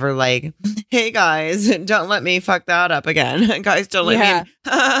was ever like, hey guys, don't let me fuck that up again. Guys, don't let me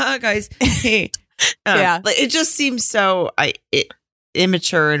in. Guys, hey. Like, it just seems so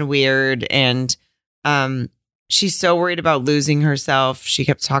immature and weird. And she's so worried about losing herself. She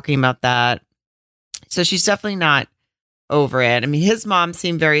kept talking about that. So she's definitely not over it. I mean, his mom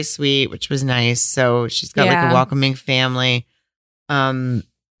seemed very sweet, which was nice. So she's got like a welcoming family. The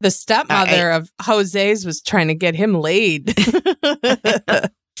stepmother of Jose's was trying to get him laid.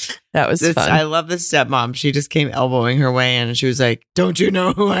 That was fun. I love the stepmom. She just came elbowing her way in and she was like, don't you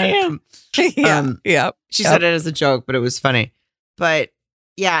know who I am? She said it as a joke, but it was funny. But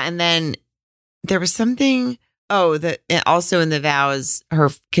yeah, and then there was something, also in the vows,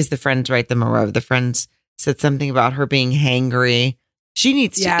 because the friends write them a row, the friends said something about her being hangry. She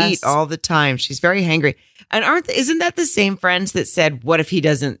needs to eat all the time. She's very hangry. And isn't that the same friends that said, what if he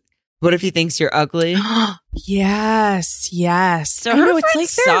thinks you're ugly? Yes. So her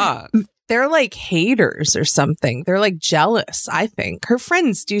friends suck. They're like haters or something. They're like jealous, I think. Her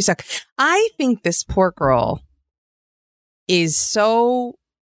friends do suck. I think this poor girl is so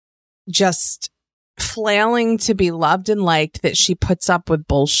just flailing to be loved and liked that she puts up with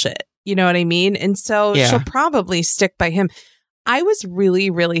bullshit. You know what I mean? And so she'll probably stick by him. I was really,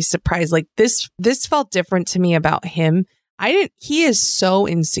 really surprised. Like this felt different to me about him. He is so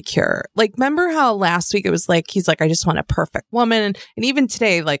insecure. Like, remember how last week it was like, he's like, I just want a perfect woman. And even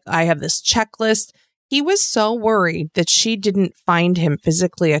today, like, I have this checklist. He was so worried that she didn't find him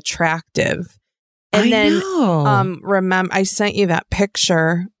physically attractive. And remember, I sent you that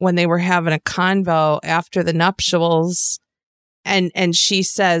picture when they were having a convo after the nuptials. And she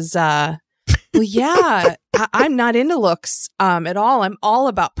says, well, yeah, I'm not into looks at all. I'm all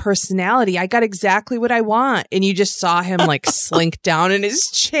about personality. I got exactly what I want. And you just saw him like slink down in his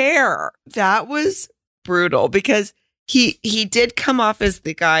chair. That was brutal because he did come off as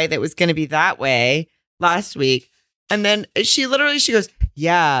the guy that was going to be that way last week. And then she goes,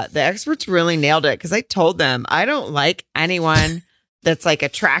 yeah, the experts really nailed it. Because I told them I don't like anyone that's like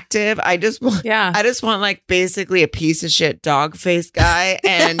attractive. I just want like basically a piece of shit dog face guy.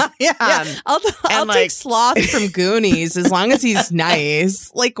 And I'll take Sloth from Goonies as long as he's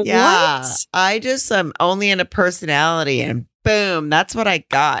nice. Like, what? I just am only in a personality, and boom, that's what I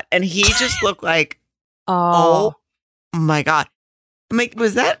got. And he just looked like, oh my God. I'm like,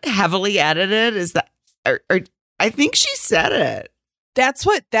 was that heavily edited? Is that, or I think she said it. That's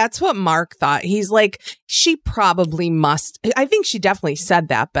what Mark thought. He's like, she probably must. I think she definitely said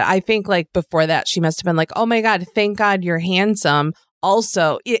that, but I think like before that, she must have been like, oh my God, thank God you're handsome.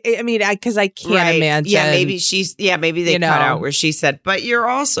 Also, I mean, because I can't imagine. Yeah, maybe they cut out where she said, but you're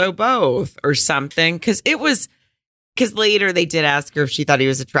also both or something. Because it was because later they did ask her if she thought he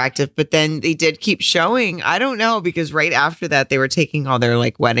was attractive, but then they did keep showing. I don't know, because right after that, they were taking all their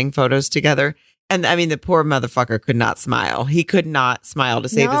like wedding photos together. And I mean, the poor motherfucker could not smile. He could not smile to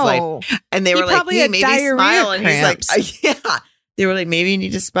save his life. And they were like, hey, maybe smile. And he's like, yeah. They were like, maybe you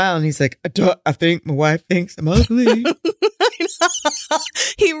need to smile. And he's like, I think my wife thinks I'm ugly.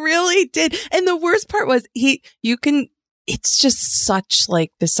 He really did. And the worst part was it's just such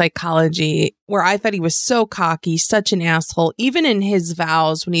like the psychology where I thought he was so cocky, such an asshole, even in his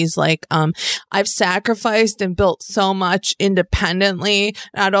vows when he's like, I've sacrificed and built so much independently.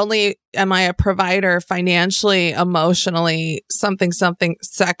 Not only am I a provider financially, emotionally, something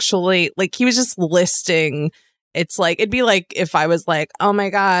sexually, like he was just listing. It's like, it'd be like if I was like, oh my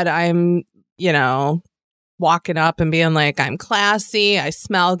God, I'm, walking up and being like, I'm classy, I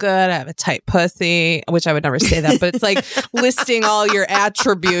smell good, I have a tight pussy, which I would never say that, but it's like listing all your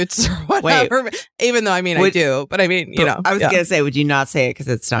attributes or whatever. Wait, even though I do, but I mean, I was going to say, would you not say it because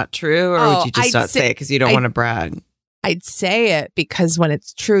it's not true, or would you just not say it because you don't want to brag? I'd say it because when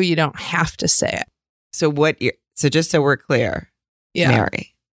it's true, you don't have to say it. So so just so we're clear,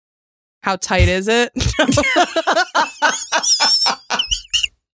 Mary. How tight is it?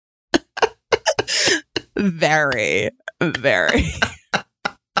 Very, very.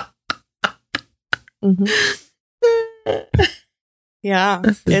 Yeah,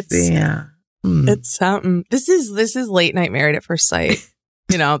 it's something. This is late night Married at First Sight.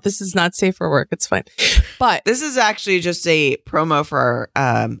 This is not safe for work. It's fine, but this is actually just a promo for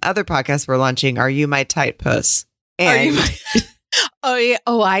our other podcast we're launching. Are You My Tight Puss? And oh yeah.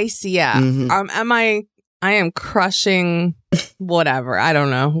 Oh, I see. Yeah. Mm-hmm. I am crushing whatever. I don't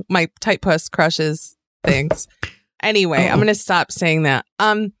know. My tight puss crushes things. Anyway, I'm going to stop saying that.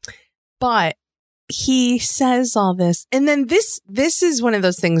 But he says all this. And then this is one of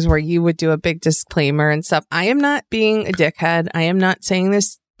those things where you would do a big disclaimer and stuff. I am not being a dickhead. I am not saying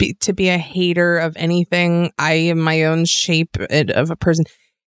this to be a hater of anything. I am my own shape of a person.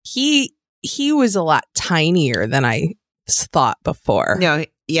 He was a lot tinier than I thought before. No,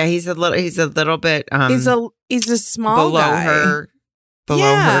 yeah, he's a little bit he's a small guy.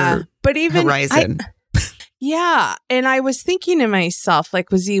 Below her but even horizon. Yeah. And I was thinking to myself, like,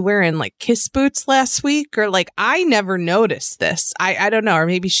 was he wearing like kiss boots last week? Or like, I never noticed this. I don't know. Or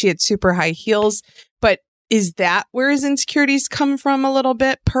maybe she had super high heels. But is that where his insecurities come from a little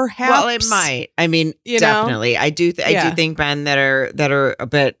bit? Perhaps. Well, it might. I mean, definitely. I do think men that are a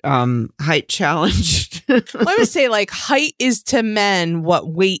bit height challenged. I would say like height is to men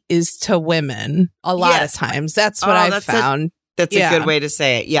what weight is to women a lot of times. That's what I've found. That's a good way to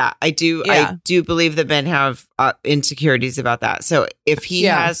say it. Yeah, I do. Yeah. I do believe that men have insecurities about that. So if he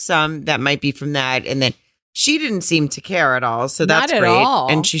has some, that might be from that. And then she didn't seem to care at all. So that's great.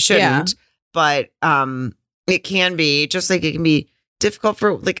 And she shouldn't. But it can be, just like it can be difficult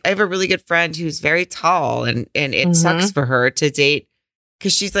for, like, I have a really good friend who's very tall, and it sucks for her to date,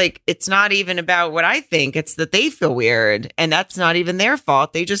 because she's like, it's not even about what I think. It's that they feel weird, and that's not even their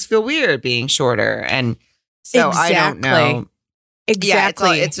fault. They just feel weird being shorter. And so I don't know.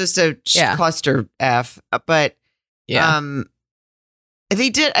 Exactly. Yeah, it's just a cluster F. But they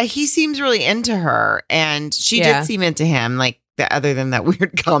did. He seems really into her, and she did seem into him. Like, other than that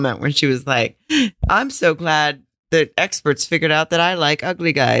weird comment where she was like, "I'm so glad that experts figured out that I like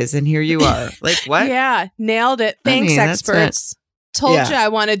ugly guys, and here you are." Like, what? Yeah, nailed it. Thanks, experts. Told you I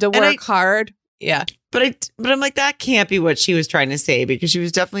wanted to work hard. Yeah. But I'm like, that can't be what she was trying to say, because she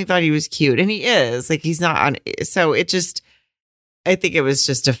was definitely thought he was cute, and he is. Like, he's not on. So it just, I think it was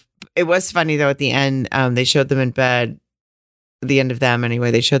just it was funny though at the end. They showed them in bed. The end of them anyway.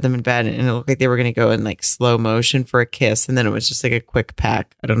 They showed them in bed, and it looked like they were going to go in like slow motion for a kiss, and then it was just like a quick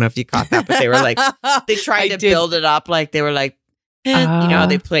peck. I don't know if you caught that, but they were like, they tried to build it up, like they were like,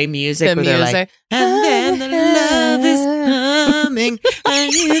 they play music where they're like, and then the love is coming,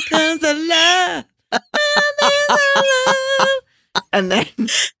 and here comes the love, and then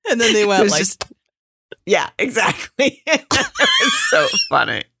they went like, yeah, exactly. It was so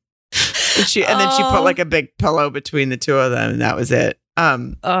funny. And then she put like a big pillow between the two of them, and that was it.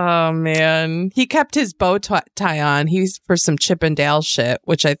 Oh man, he kept his bow tie on. He's for some Chip and Dale shit,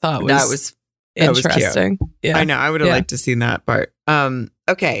 which I thought was interesting. Was cute. Yeah, I know. I would have liked to seen that part.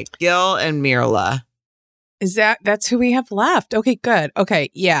 Okay, Gil and Mirla. Is that's who we have left? Okay, good. Okay,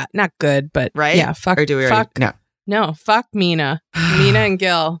 yeah, not good, but right? Yeah, fuck. Or do we already? No, fuck Mina, Mina and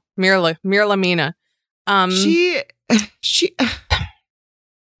Gil, Mirla, Mina.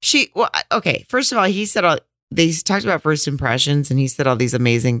 Well, okay. First of all, he said they talked about first impressions, and he said all these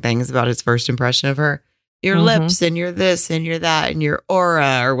amazing things about his first impression of her. Your lips, and your this, and your that, and your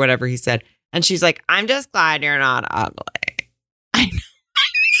aura, or whatever he said. And she's like, I'm just glad you're not ugly. I know.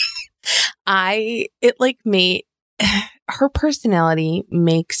 It like made her personality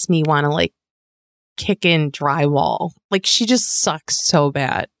makes me want to like kick in drywall. Like she just sucks so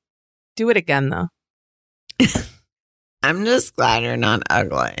bad. Do it again though. I'm just glad you're not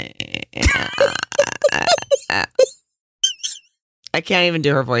ugly. I can't even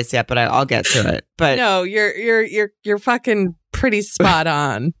do her voice yet, but I'll get to it. But no, you're fucking pretty spot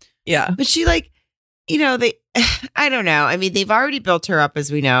on. Yeah. But she like, I don't know. I mean, they've already built her up,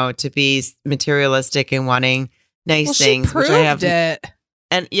 as we know, to be materialistic and wanting nice things. She proved which I have, it.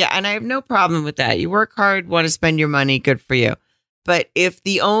 And I have no problem with that. You work hard, want to spend your money, good for you. But if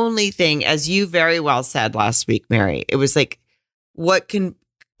the only thing, as you very well said last week, Mary, it was like,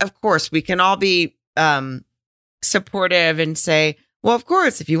 of course, we can all be supportive and say, well, of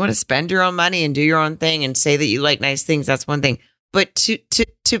course, if you want to spend your own money and do your own thing and say that you like nice things, that's one thing. But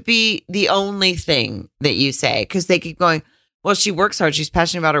to be the only thing that you say, because they keep going, well, she works hard. She's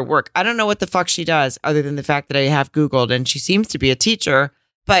passionate about her work. I don't know what the fuck she does other than the fact that I have Googled, and she seems to be a teacher,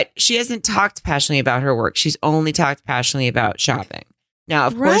 but she hasn't talked passionately about her work. She's only talked passionately about shopping. Now,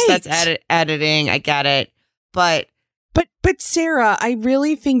 of course, that's editing. I get it. But Sarah, I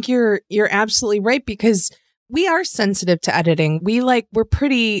really think you're absolutely right, because we are sensitive to editing. We're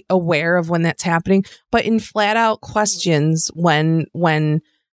pretty aware of when that's happening, but in flat out questions when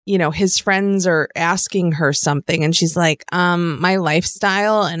his friends are asking her something and she's like, my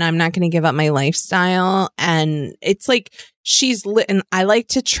lifestyle, and I'm not going to give up my lifestyle. And it's like, and I like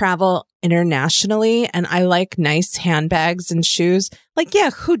to travel internationally and I like nice handbags and shoes. Like, yeah,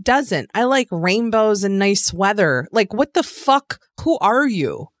 who doesn't? I like rainbows and nice weather. Like, what the fuck? Who are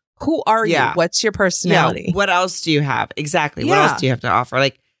you? Who are you? What's your personality? Yeah. What else do you have? Exactly. What else do you have to offer?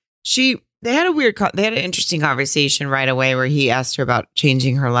 Like they had an interesting conversation right away where he asked her about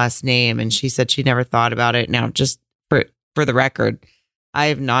changing her last name. And she said she never thought about it. Now, just for the record, I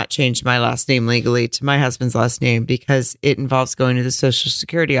have not changed my last name legally to my husband's last name because it involves going to the Social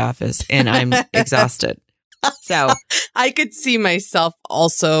Security office and I'm exhausted. So I could see myself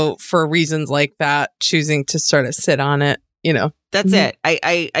also, for reasons like that, choosing to sort of sit on it, That's it.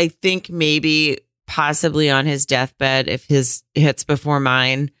 I think maybe possibly on his deathbed, if his hits before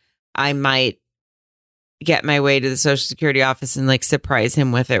mine, I might get my way to the Social Security office and like surprise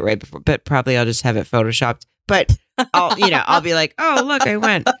him with it right before, but probably I'll just have it photoshopped. But I'll be like, oh, look, I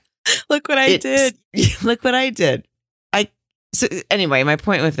went. Look what I did. Look what I did. So anyway, my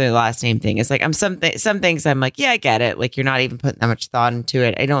point with the last name thing is like, some things I'm like, yeah, I get it. Like you're not even putting that much thought into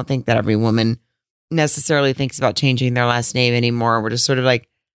it. I don't think that every woman necessarily thinks about changing their last name anymore. We're just sort of like,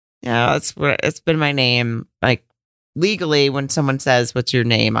 yeah, it's been my name. Like legally, when someone says, what's your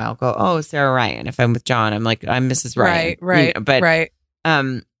name? I'll go, oh, Sarah Ryan. If I'm with John, I'm like, I'm Mrs. Ryan. Right. But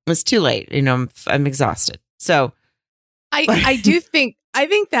it's too late. I'm exhausted. So I think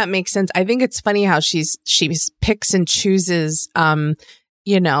that makes sense. I think it's funny how she picks and chooses, when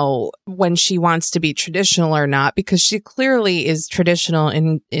she wants to be traditional or not, because she clearly is traditional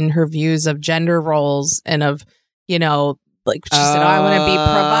in her views of gender roles and of, like she said, oh, I want to be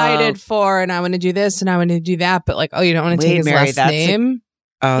provided for and I want to do this and I want to do that. But like, oh, you don't want to take his last name?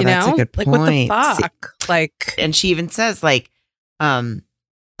 That's a good point. Like, what the fuck? Like, and she even says like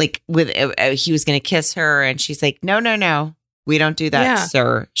with he was going to kiss her and she's like, no, we don't do that,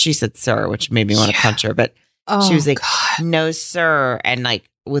 sir. She said, sir, which made me want to punch her. But she was like, no, sir. And like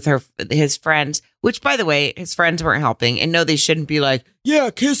with his friends, which by the way, his friends weren't helping. And no, they shouldn't be like,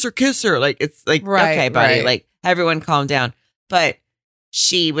 yeah, kiss her. Like, it's like, okay, buddy, like everyone calm down. But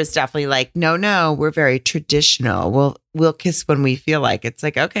she was definitely like, no, we're very traditional. We'll kiss when we feel like. It's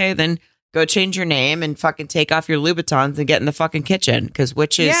like, okay, then go change your name and fucking take off your Louboutins and get in the fucking kitchen. Because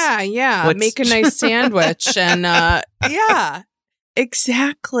make a nice sandwich and yeah,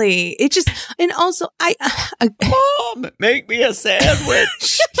 exactly. It just, and also Mom, make me a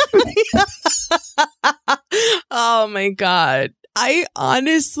sandwich. Oh my God. I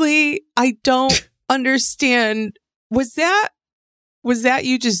don't understand. Was that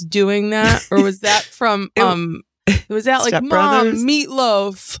you just doing that, or was that from was that like Mom,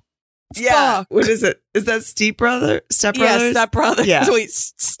 meatloaf? Yeah. Fuck. What is it? Is that Step Brothers? Yeah, Step Brothers. Yeah. Wait,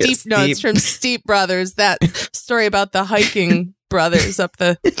 It's from Steep Brothers. That story about the hiking brothers up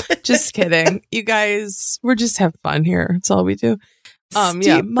the. Just kidding, you guys. We're just have fun here. That's all we do.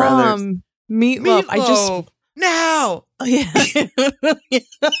 Steep Brothers. Mom, meatloaf. I just now. Yeah.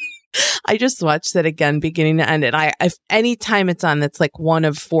 I just watched it again, beginning to end. And if any time it's on, it's like one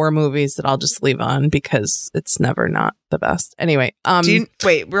of 4 movies that I'll just leave on because it's never not the best. Anyway,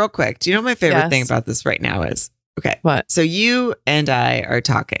 wait, real quick. Do you know what my favorite thing about this right now is? Okay. What? So you and I are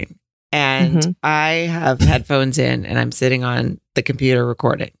talking And I have headphones in and I'm sitting on the computer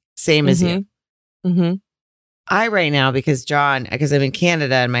recording. Same as you. I right now, because I'm in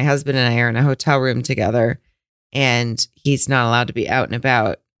Canada and my husband and I are in a hotel room together and he's not allowed to be out and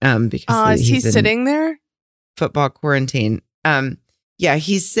about because is he sitting there? Football quarantine. Yeah,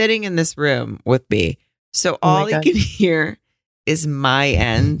 he's sitting in this room with me. So all he can hear is my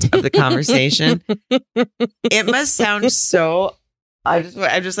end of the conversation. It must sound so... I'm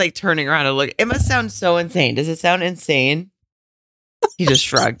just like turning around and look. It must sound so insane. Does it sound insane? He just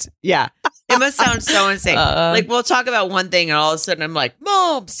shrugged. Yeah. It must sound so insane. Like we'll talk about one thing and all of a sudden I'm like,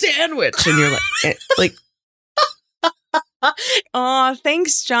 Mom, sandwich. And you're like, oh,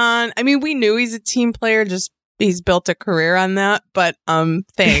 thanks, John. I mean, we knew he's a team player. Just he's built a career on that. But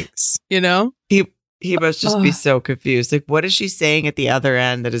thanks, you know? He must just be so confused. Like, what is she saying at the other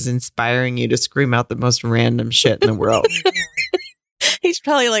end that is inspiring you to scream out the most random shit in the world? He's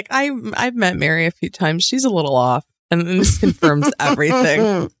probably like, I've met Mary a few times. She's a little off. And this confirms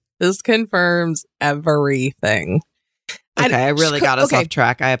everything. This confirms everything. Okay, I really got us off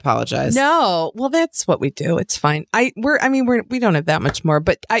track. I apologize. No, well, that's what we do. It's fine. We don't have that much more,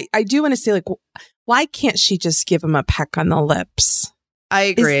 but I do want to say, like, why can't she just give him a peck on the lips? I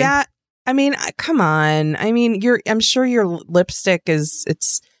agree. Is that? I mean, come on. I mean, I'm sure your lipstick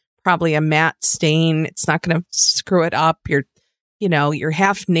it's probably a matte stain. It's not going to screw it up. You're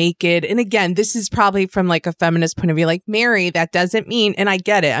half naked. And again, this is probably from like a feminist point of view, like, Mary, that doesn't mean, and I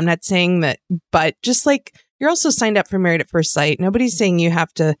get it. I'm not saying that, but just like, you're also signed up for Married at First Sight. Nobody's saying you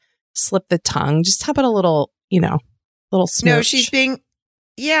have to slip the tongue. Just have it a little, little smooch. No, she's being,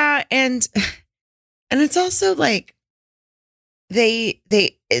 yeah. And it's also like, they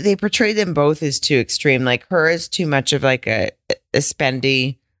portray them both as too extreme. Like her is too much of like a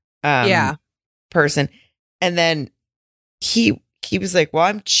spendy person. And then he was like, well,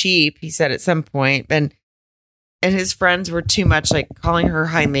 I'm cheap, he said at some point. And his friends were too much like calling her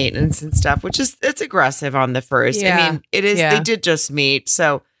high maintenance and stuff, which is, it's aggressive on the first. Yeah. I mean, it is, they did just meet.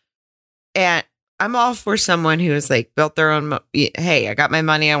 So, and I'm all for someone who has like built their own, hey, I got my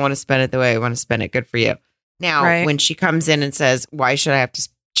money, I want to spend it the way I want to spend it. Good for you. Now, when she comes in and says, why should I have to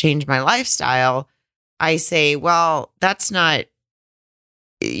change my lifestyle? I say, well, that's not,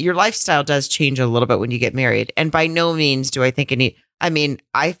 your lifestyle does change a little bit when you get married. And by no means do I think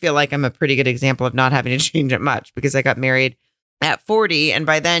I feel like I'm a pretty good example of not having to change it much because I got married at 40. And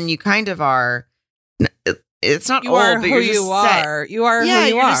by then you kind of are, it's not you old, are but who you're just you are. You are who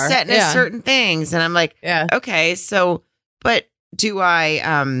you you're are. Just set into certain things. And I'm like, okay, so, but do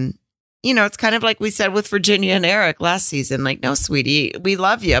I, it's kind of like we said with Virginia and Eric last season, like, no, sweetie, we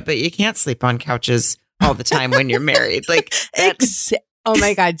love you, but you can't sleep on couches all the time when you're married. Like, oh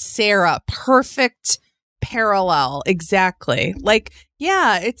my God, Sarah, perfect parallel. Exactly. Like,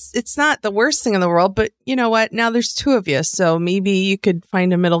 yeah, it's not the worst thing in the world, but you know what? Now there's two of you. So maybe you could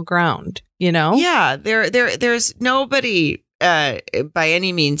find a middle ground, Yeah, there's nobody by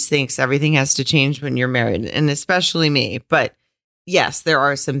any means thinks everything has to change when you're married, and especially me. But yes, there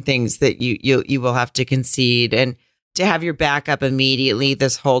are some things that you will have to concede, and to have your back up immediately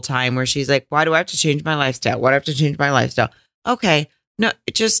this whole time where she's like, why do I have to change my lifestyle? Why do I have to change my lifestyle? Okay. No,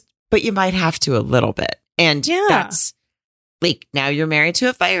 but you might have to a little bit. And that's like, now you're married to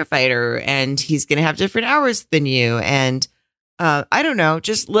a firefighter and he's going to have different hours than you. And I don't know,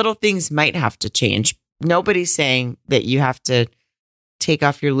 just little things might have to change. Nobody's saying that you have to take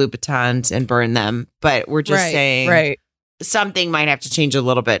off your Louboutins and burn them, but we're just saying something might have to change a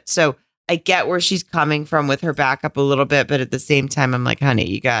little bit. So I get where she's coming from with her back up a little bit, but at the same time, I'm like, honey,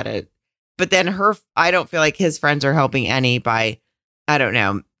 you got it. But then I don't feel like his friends are helping any by, I don't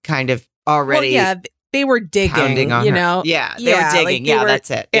know, kind of already. Well, they were digging, Yeah, they were digging. Like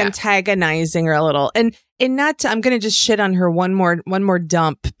that's it. Antagonizing her a little. And not to, I'm going to just shit on her one more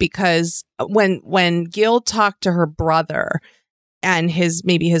dump, because when Gil talked to her brother and his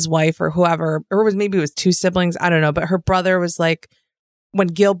wife or whoever, or maybe it was two siblings, I don't know, but her brother was like, when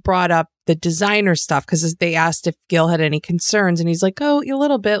Gil brought up the designer stuff, because they asked if Gil had any concerns, and he's like, oh, a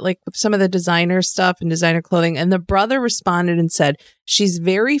little bit, like with some of the designer stuff and designer clothing. And the brother responded and said, she's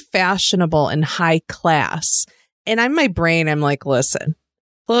very fashionable and high class. And I'm like, listen,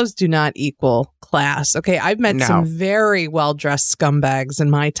 clothes do not equal class. Okay, I've met some very well-dressed scumbags in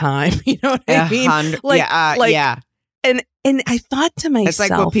my time. You know what I mean? And I thought to myself, it's like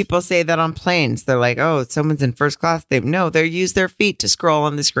what people say that on planes. They're like, oh, someone's in first class. They use their feet to scroll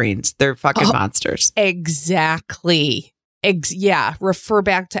on the screens. They're fucking monsters. Exactly. Refer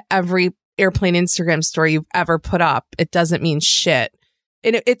back to every airplane Instagram story you've ever put up. It doesn't mean shit.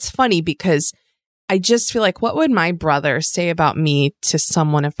 And it's funny because I just feel like, what would my brother say about me to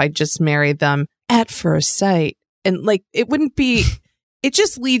someone if I just married them at first sight? And like, it wouldn't be, it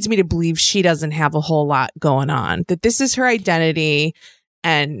just leads me to believe she doesn't have a whole lot going on, that this is her identity.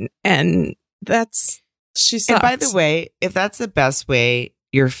 And that's, she sucks. And by the way, if that's the best way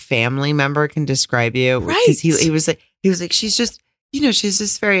your family member can describe you, right? Because he was like, she's just, she's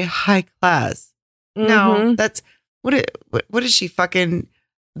just very high class. Mm-hmm. No, that's what is she fucking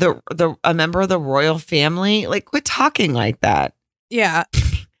a member of the royal family? Like, quit talking like that. Yeah.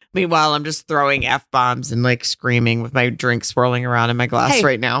 Meanwhile, I'm just throwing F-bombs and like screaming with my drink swirling around in my glass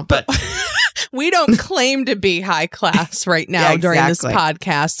right now. But we don't claim to be high class right now during this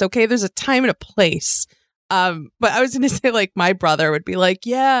podcast. Okay, there's a time and a place. But I was going to say, like, my brother would be like,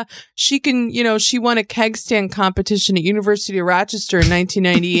 yeah, she can, she won a keg stand competition at University of Rochester in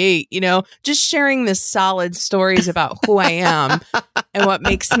 1998, just sharing this solid stories about who I am and what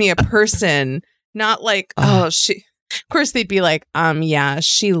makes me a person. Not like, of course they'd be like, yeah,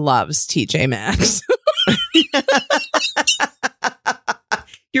 she loves TJ Maxx.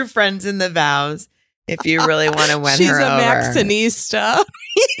 Your friends in the vows. If you really want to win She's her over. Maxinista.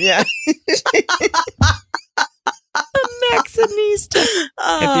 Yeah. Maxinista.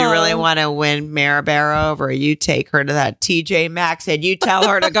 If you really want to win Maribel over, you take her to that TJ Maxx and you tell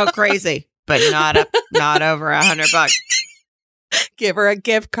her to go crazy, but not over $100. Give her a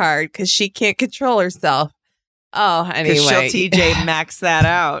gift card because she can't control herself. Oh, anyway, she'll TJ Maxx that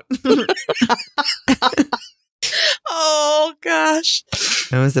out. Oh gosh,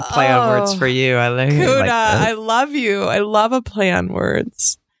 that was a play on words for you. I like Kuda, I love you. I love a play on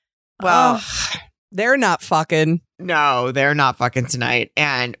words. Well, they're not fucking. No, they're not fucking tonight.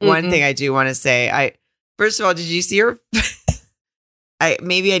 And one thing I do want to say, first of all, did you see her?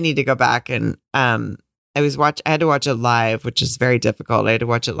 Maybe I need to go back and I had to watch it live, which is very difficult. I had to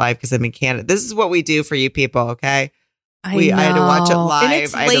watch it live because I'm in Canada. This is what we do for you people, okay? I had to watch it live. And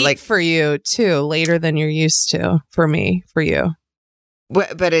it's late for you too, later than you're used to. For me, for you.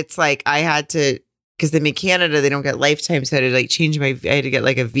 But it's like I had to, because in Canada they don't get Lifetime, so I had to like change I had to get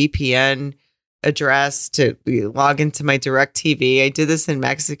like a VPN address to log into my DirecTV. I did this in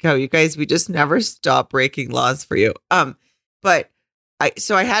Mexico. You guys, we just never stop breaking laws for you. But I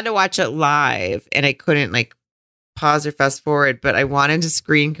had to watch it live, and I couldn't like pause or fast forward. But I wanted to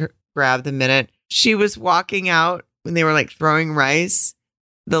screen grab the minute she was walking out when they were like throwing rice.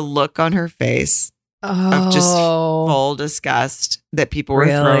 The look on her face of just full disgust that people were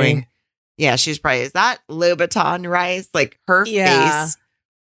throwing. Yeah, she's probably, is that Louboutin rice? Like her face.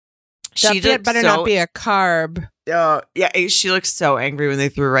 She better not be a carb. Yeah, she looks so angry when they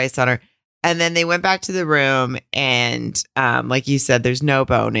threw rice on her. And then they went back to the room, and like you said, there's no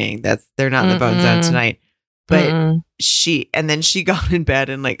boning. They're not in the bone zone tonight. But she got in bed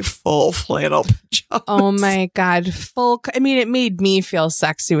in like full flannel pajamas. Oh my God. It made me feel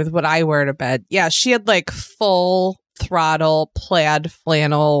sexy with what I wear to bed. Yeah, she had like full throttle plaid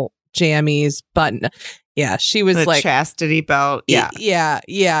flannel jammies button. Yeah, she was like chastity belt. Yeah,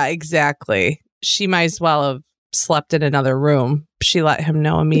 exactly. She might as well have slept in another room. She let him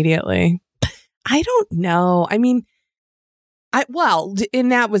know immediately. I don't know. I mean,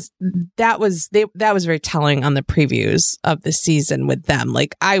 and that was very telling on the previews of the season with them.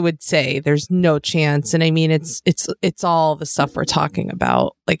 Like, I would say there's no chance. And I mean, it's all the stuff we're talking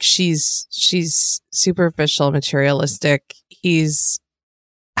about. Like, she's superficial, materialistic. He's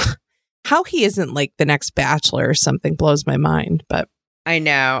how he isn't like the next Bachelor or something blows my mind. But I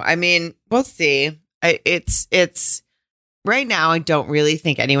know. I mean, we'll see. It's right now. I don't really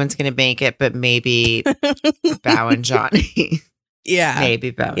think anyone's going to make it, but maybe Bao and Johnny. Yeah,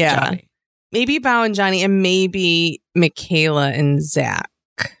 maybe Bao and Johnny. Maybe Bao and Johnny, and maybe Michaela and Zach.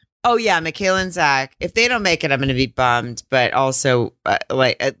 Oh yeah, Michaela and Zach. If they don't make it, I'm going to be bummed. But also,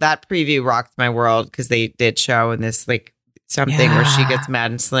 that preview rocked my world because they did show in this like something where she gets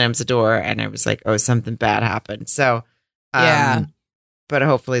mad and slams the door, and I was like, oh, something bad happened. So but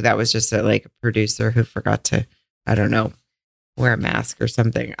hopefully that was just a producer who forgot to, I don't know, wear a mask or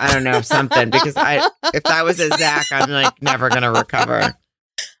something. I don't know, something, because if that was a Zach, I'm like never going to recover.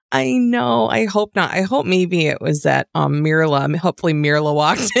 I know. I hope not. I hope maybe it was that Mirla. Hopefully Mirla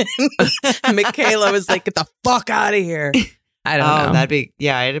walked in. Michaela was like, get the fuck out of here. I don't know. That'd be,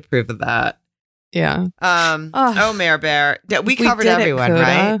 I'd approve of that. Yeah. Mare Bear. We covered everyone,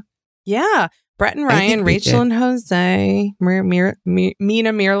 right? Yeah. Brett and Ryan, Rachel and Jose, Mina,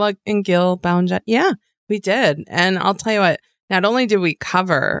 Mirla, and Gil, Bao. Yeah, we did. And I'll tell you what, not only did we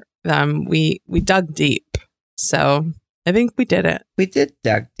cover them, we dug deep. So I think we did it. We did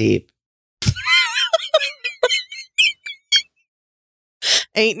dug deep.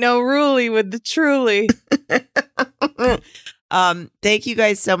 Ain't no Ruly with the truly. Thank you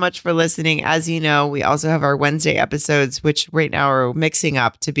guys so much for listening. As you know, we also have our Wednesday episodes, which right now are mixing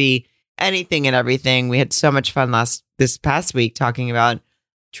up to be anything and everything. We had so much fun this past week talking about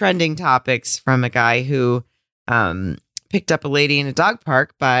trending topics, from a guy who picked up a lady in a dog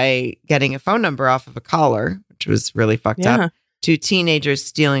park by getting a phone number off of a collar, which was really fucked up, to teenagers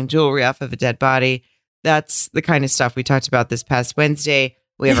stealing jewelry off of a dead body. That's the kind of stuff we talked about this past Wednesday.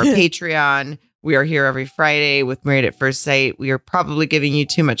 We have our Patreon. We are here every Friday with Married at First Sight. We are probably giving you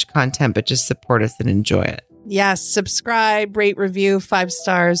too much content, but just support us and enjoy it. Yes, subscribe, rate, review, 5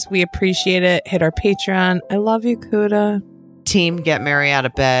 stars. We appreciate it. Hit our Patreon. I love you, Kuda. Team, get Mary out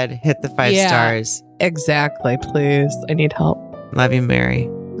of bed. Hit the 5 stars. Exactly, please. I need help. Love you, Mary.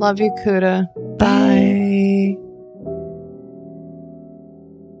 Love you, Kuda. Bye.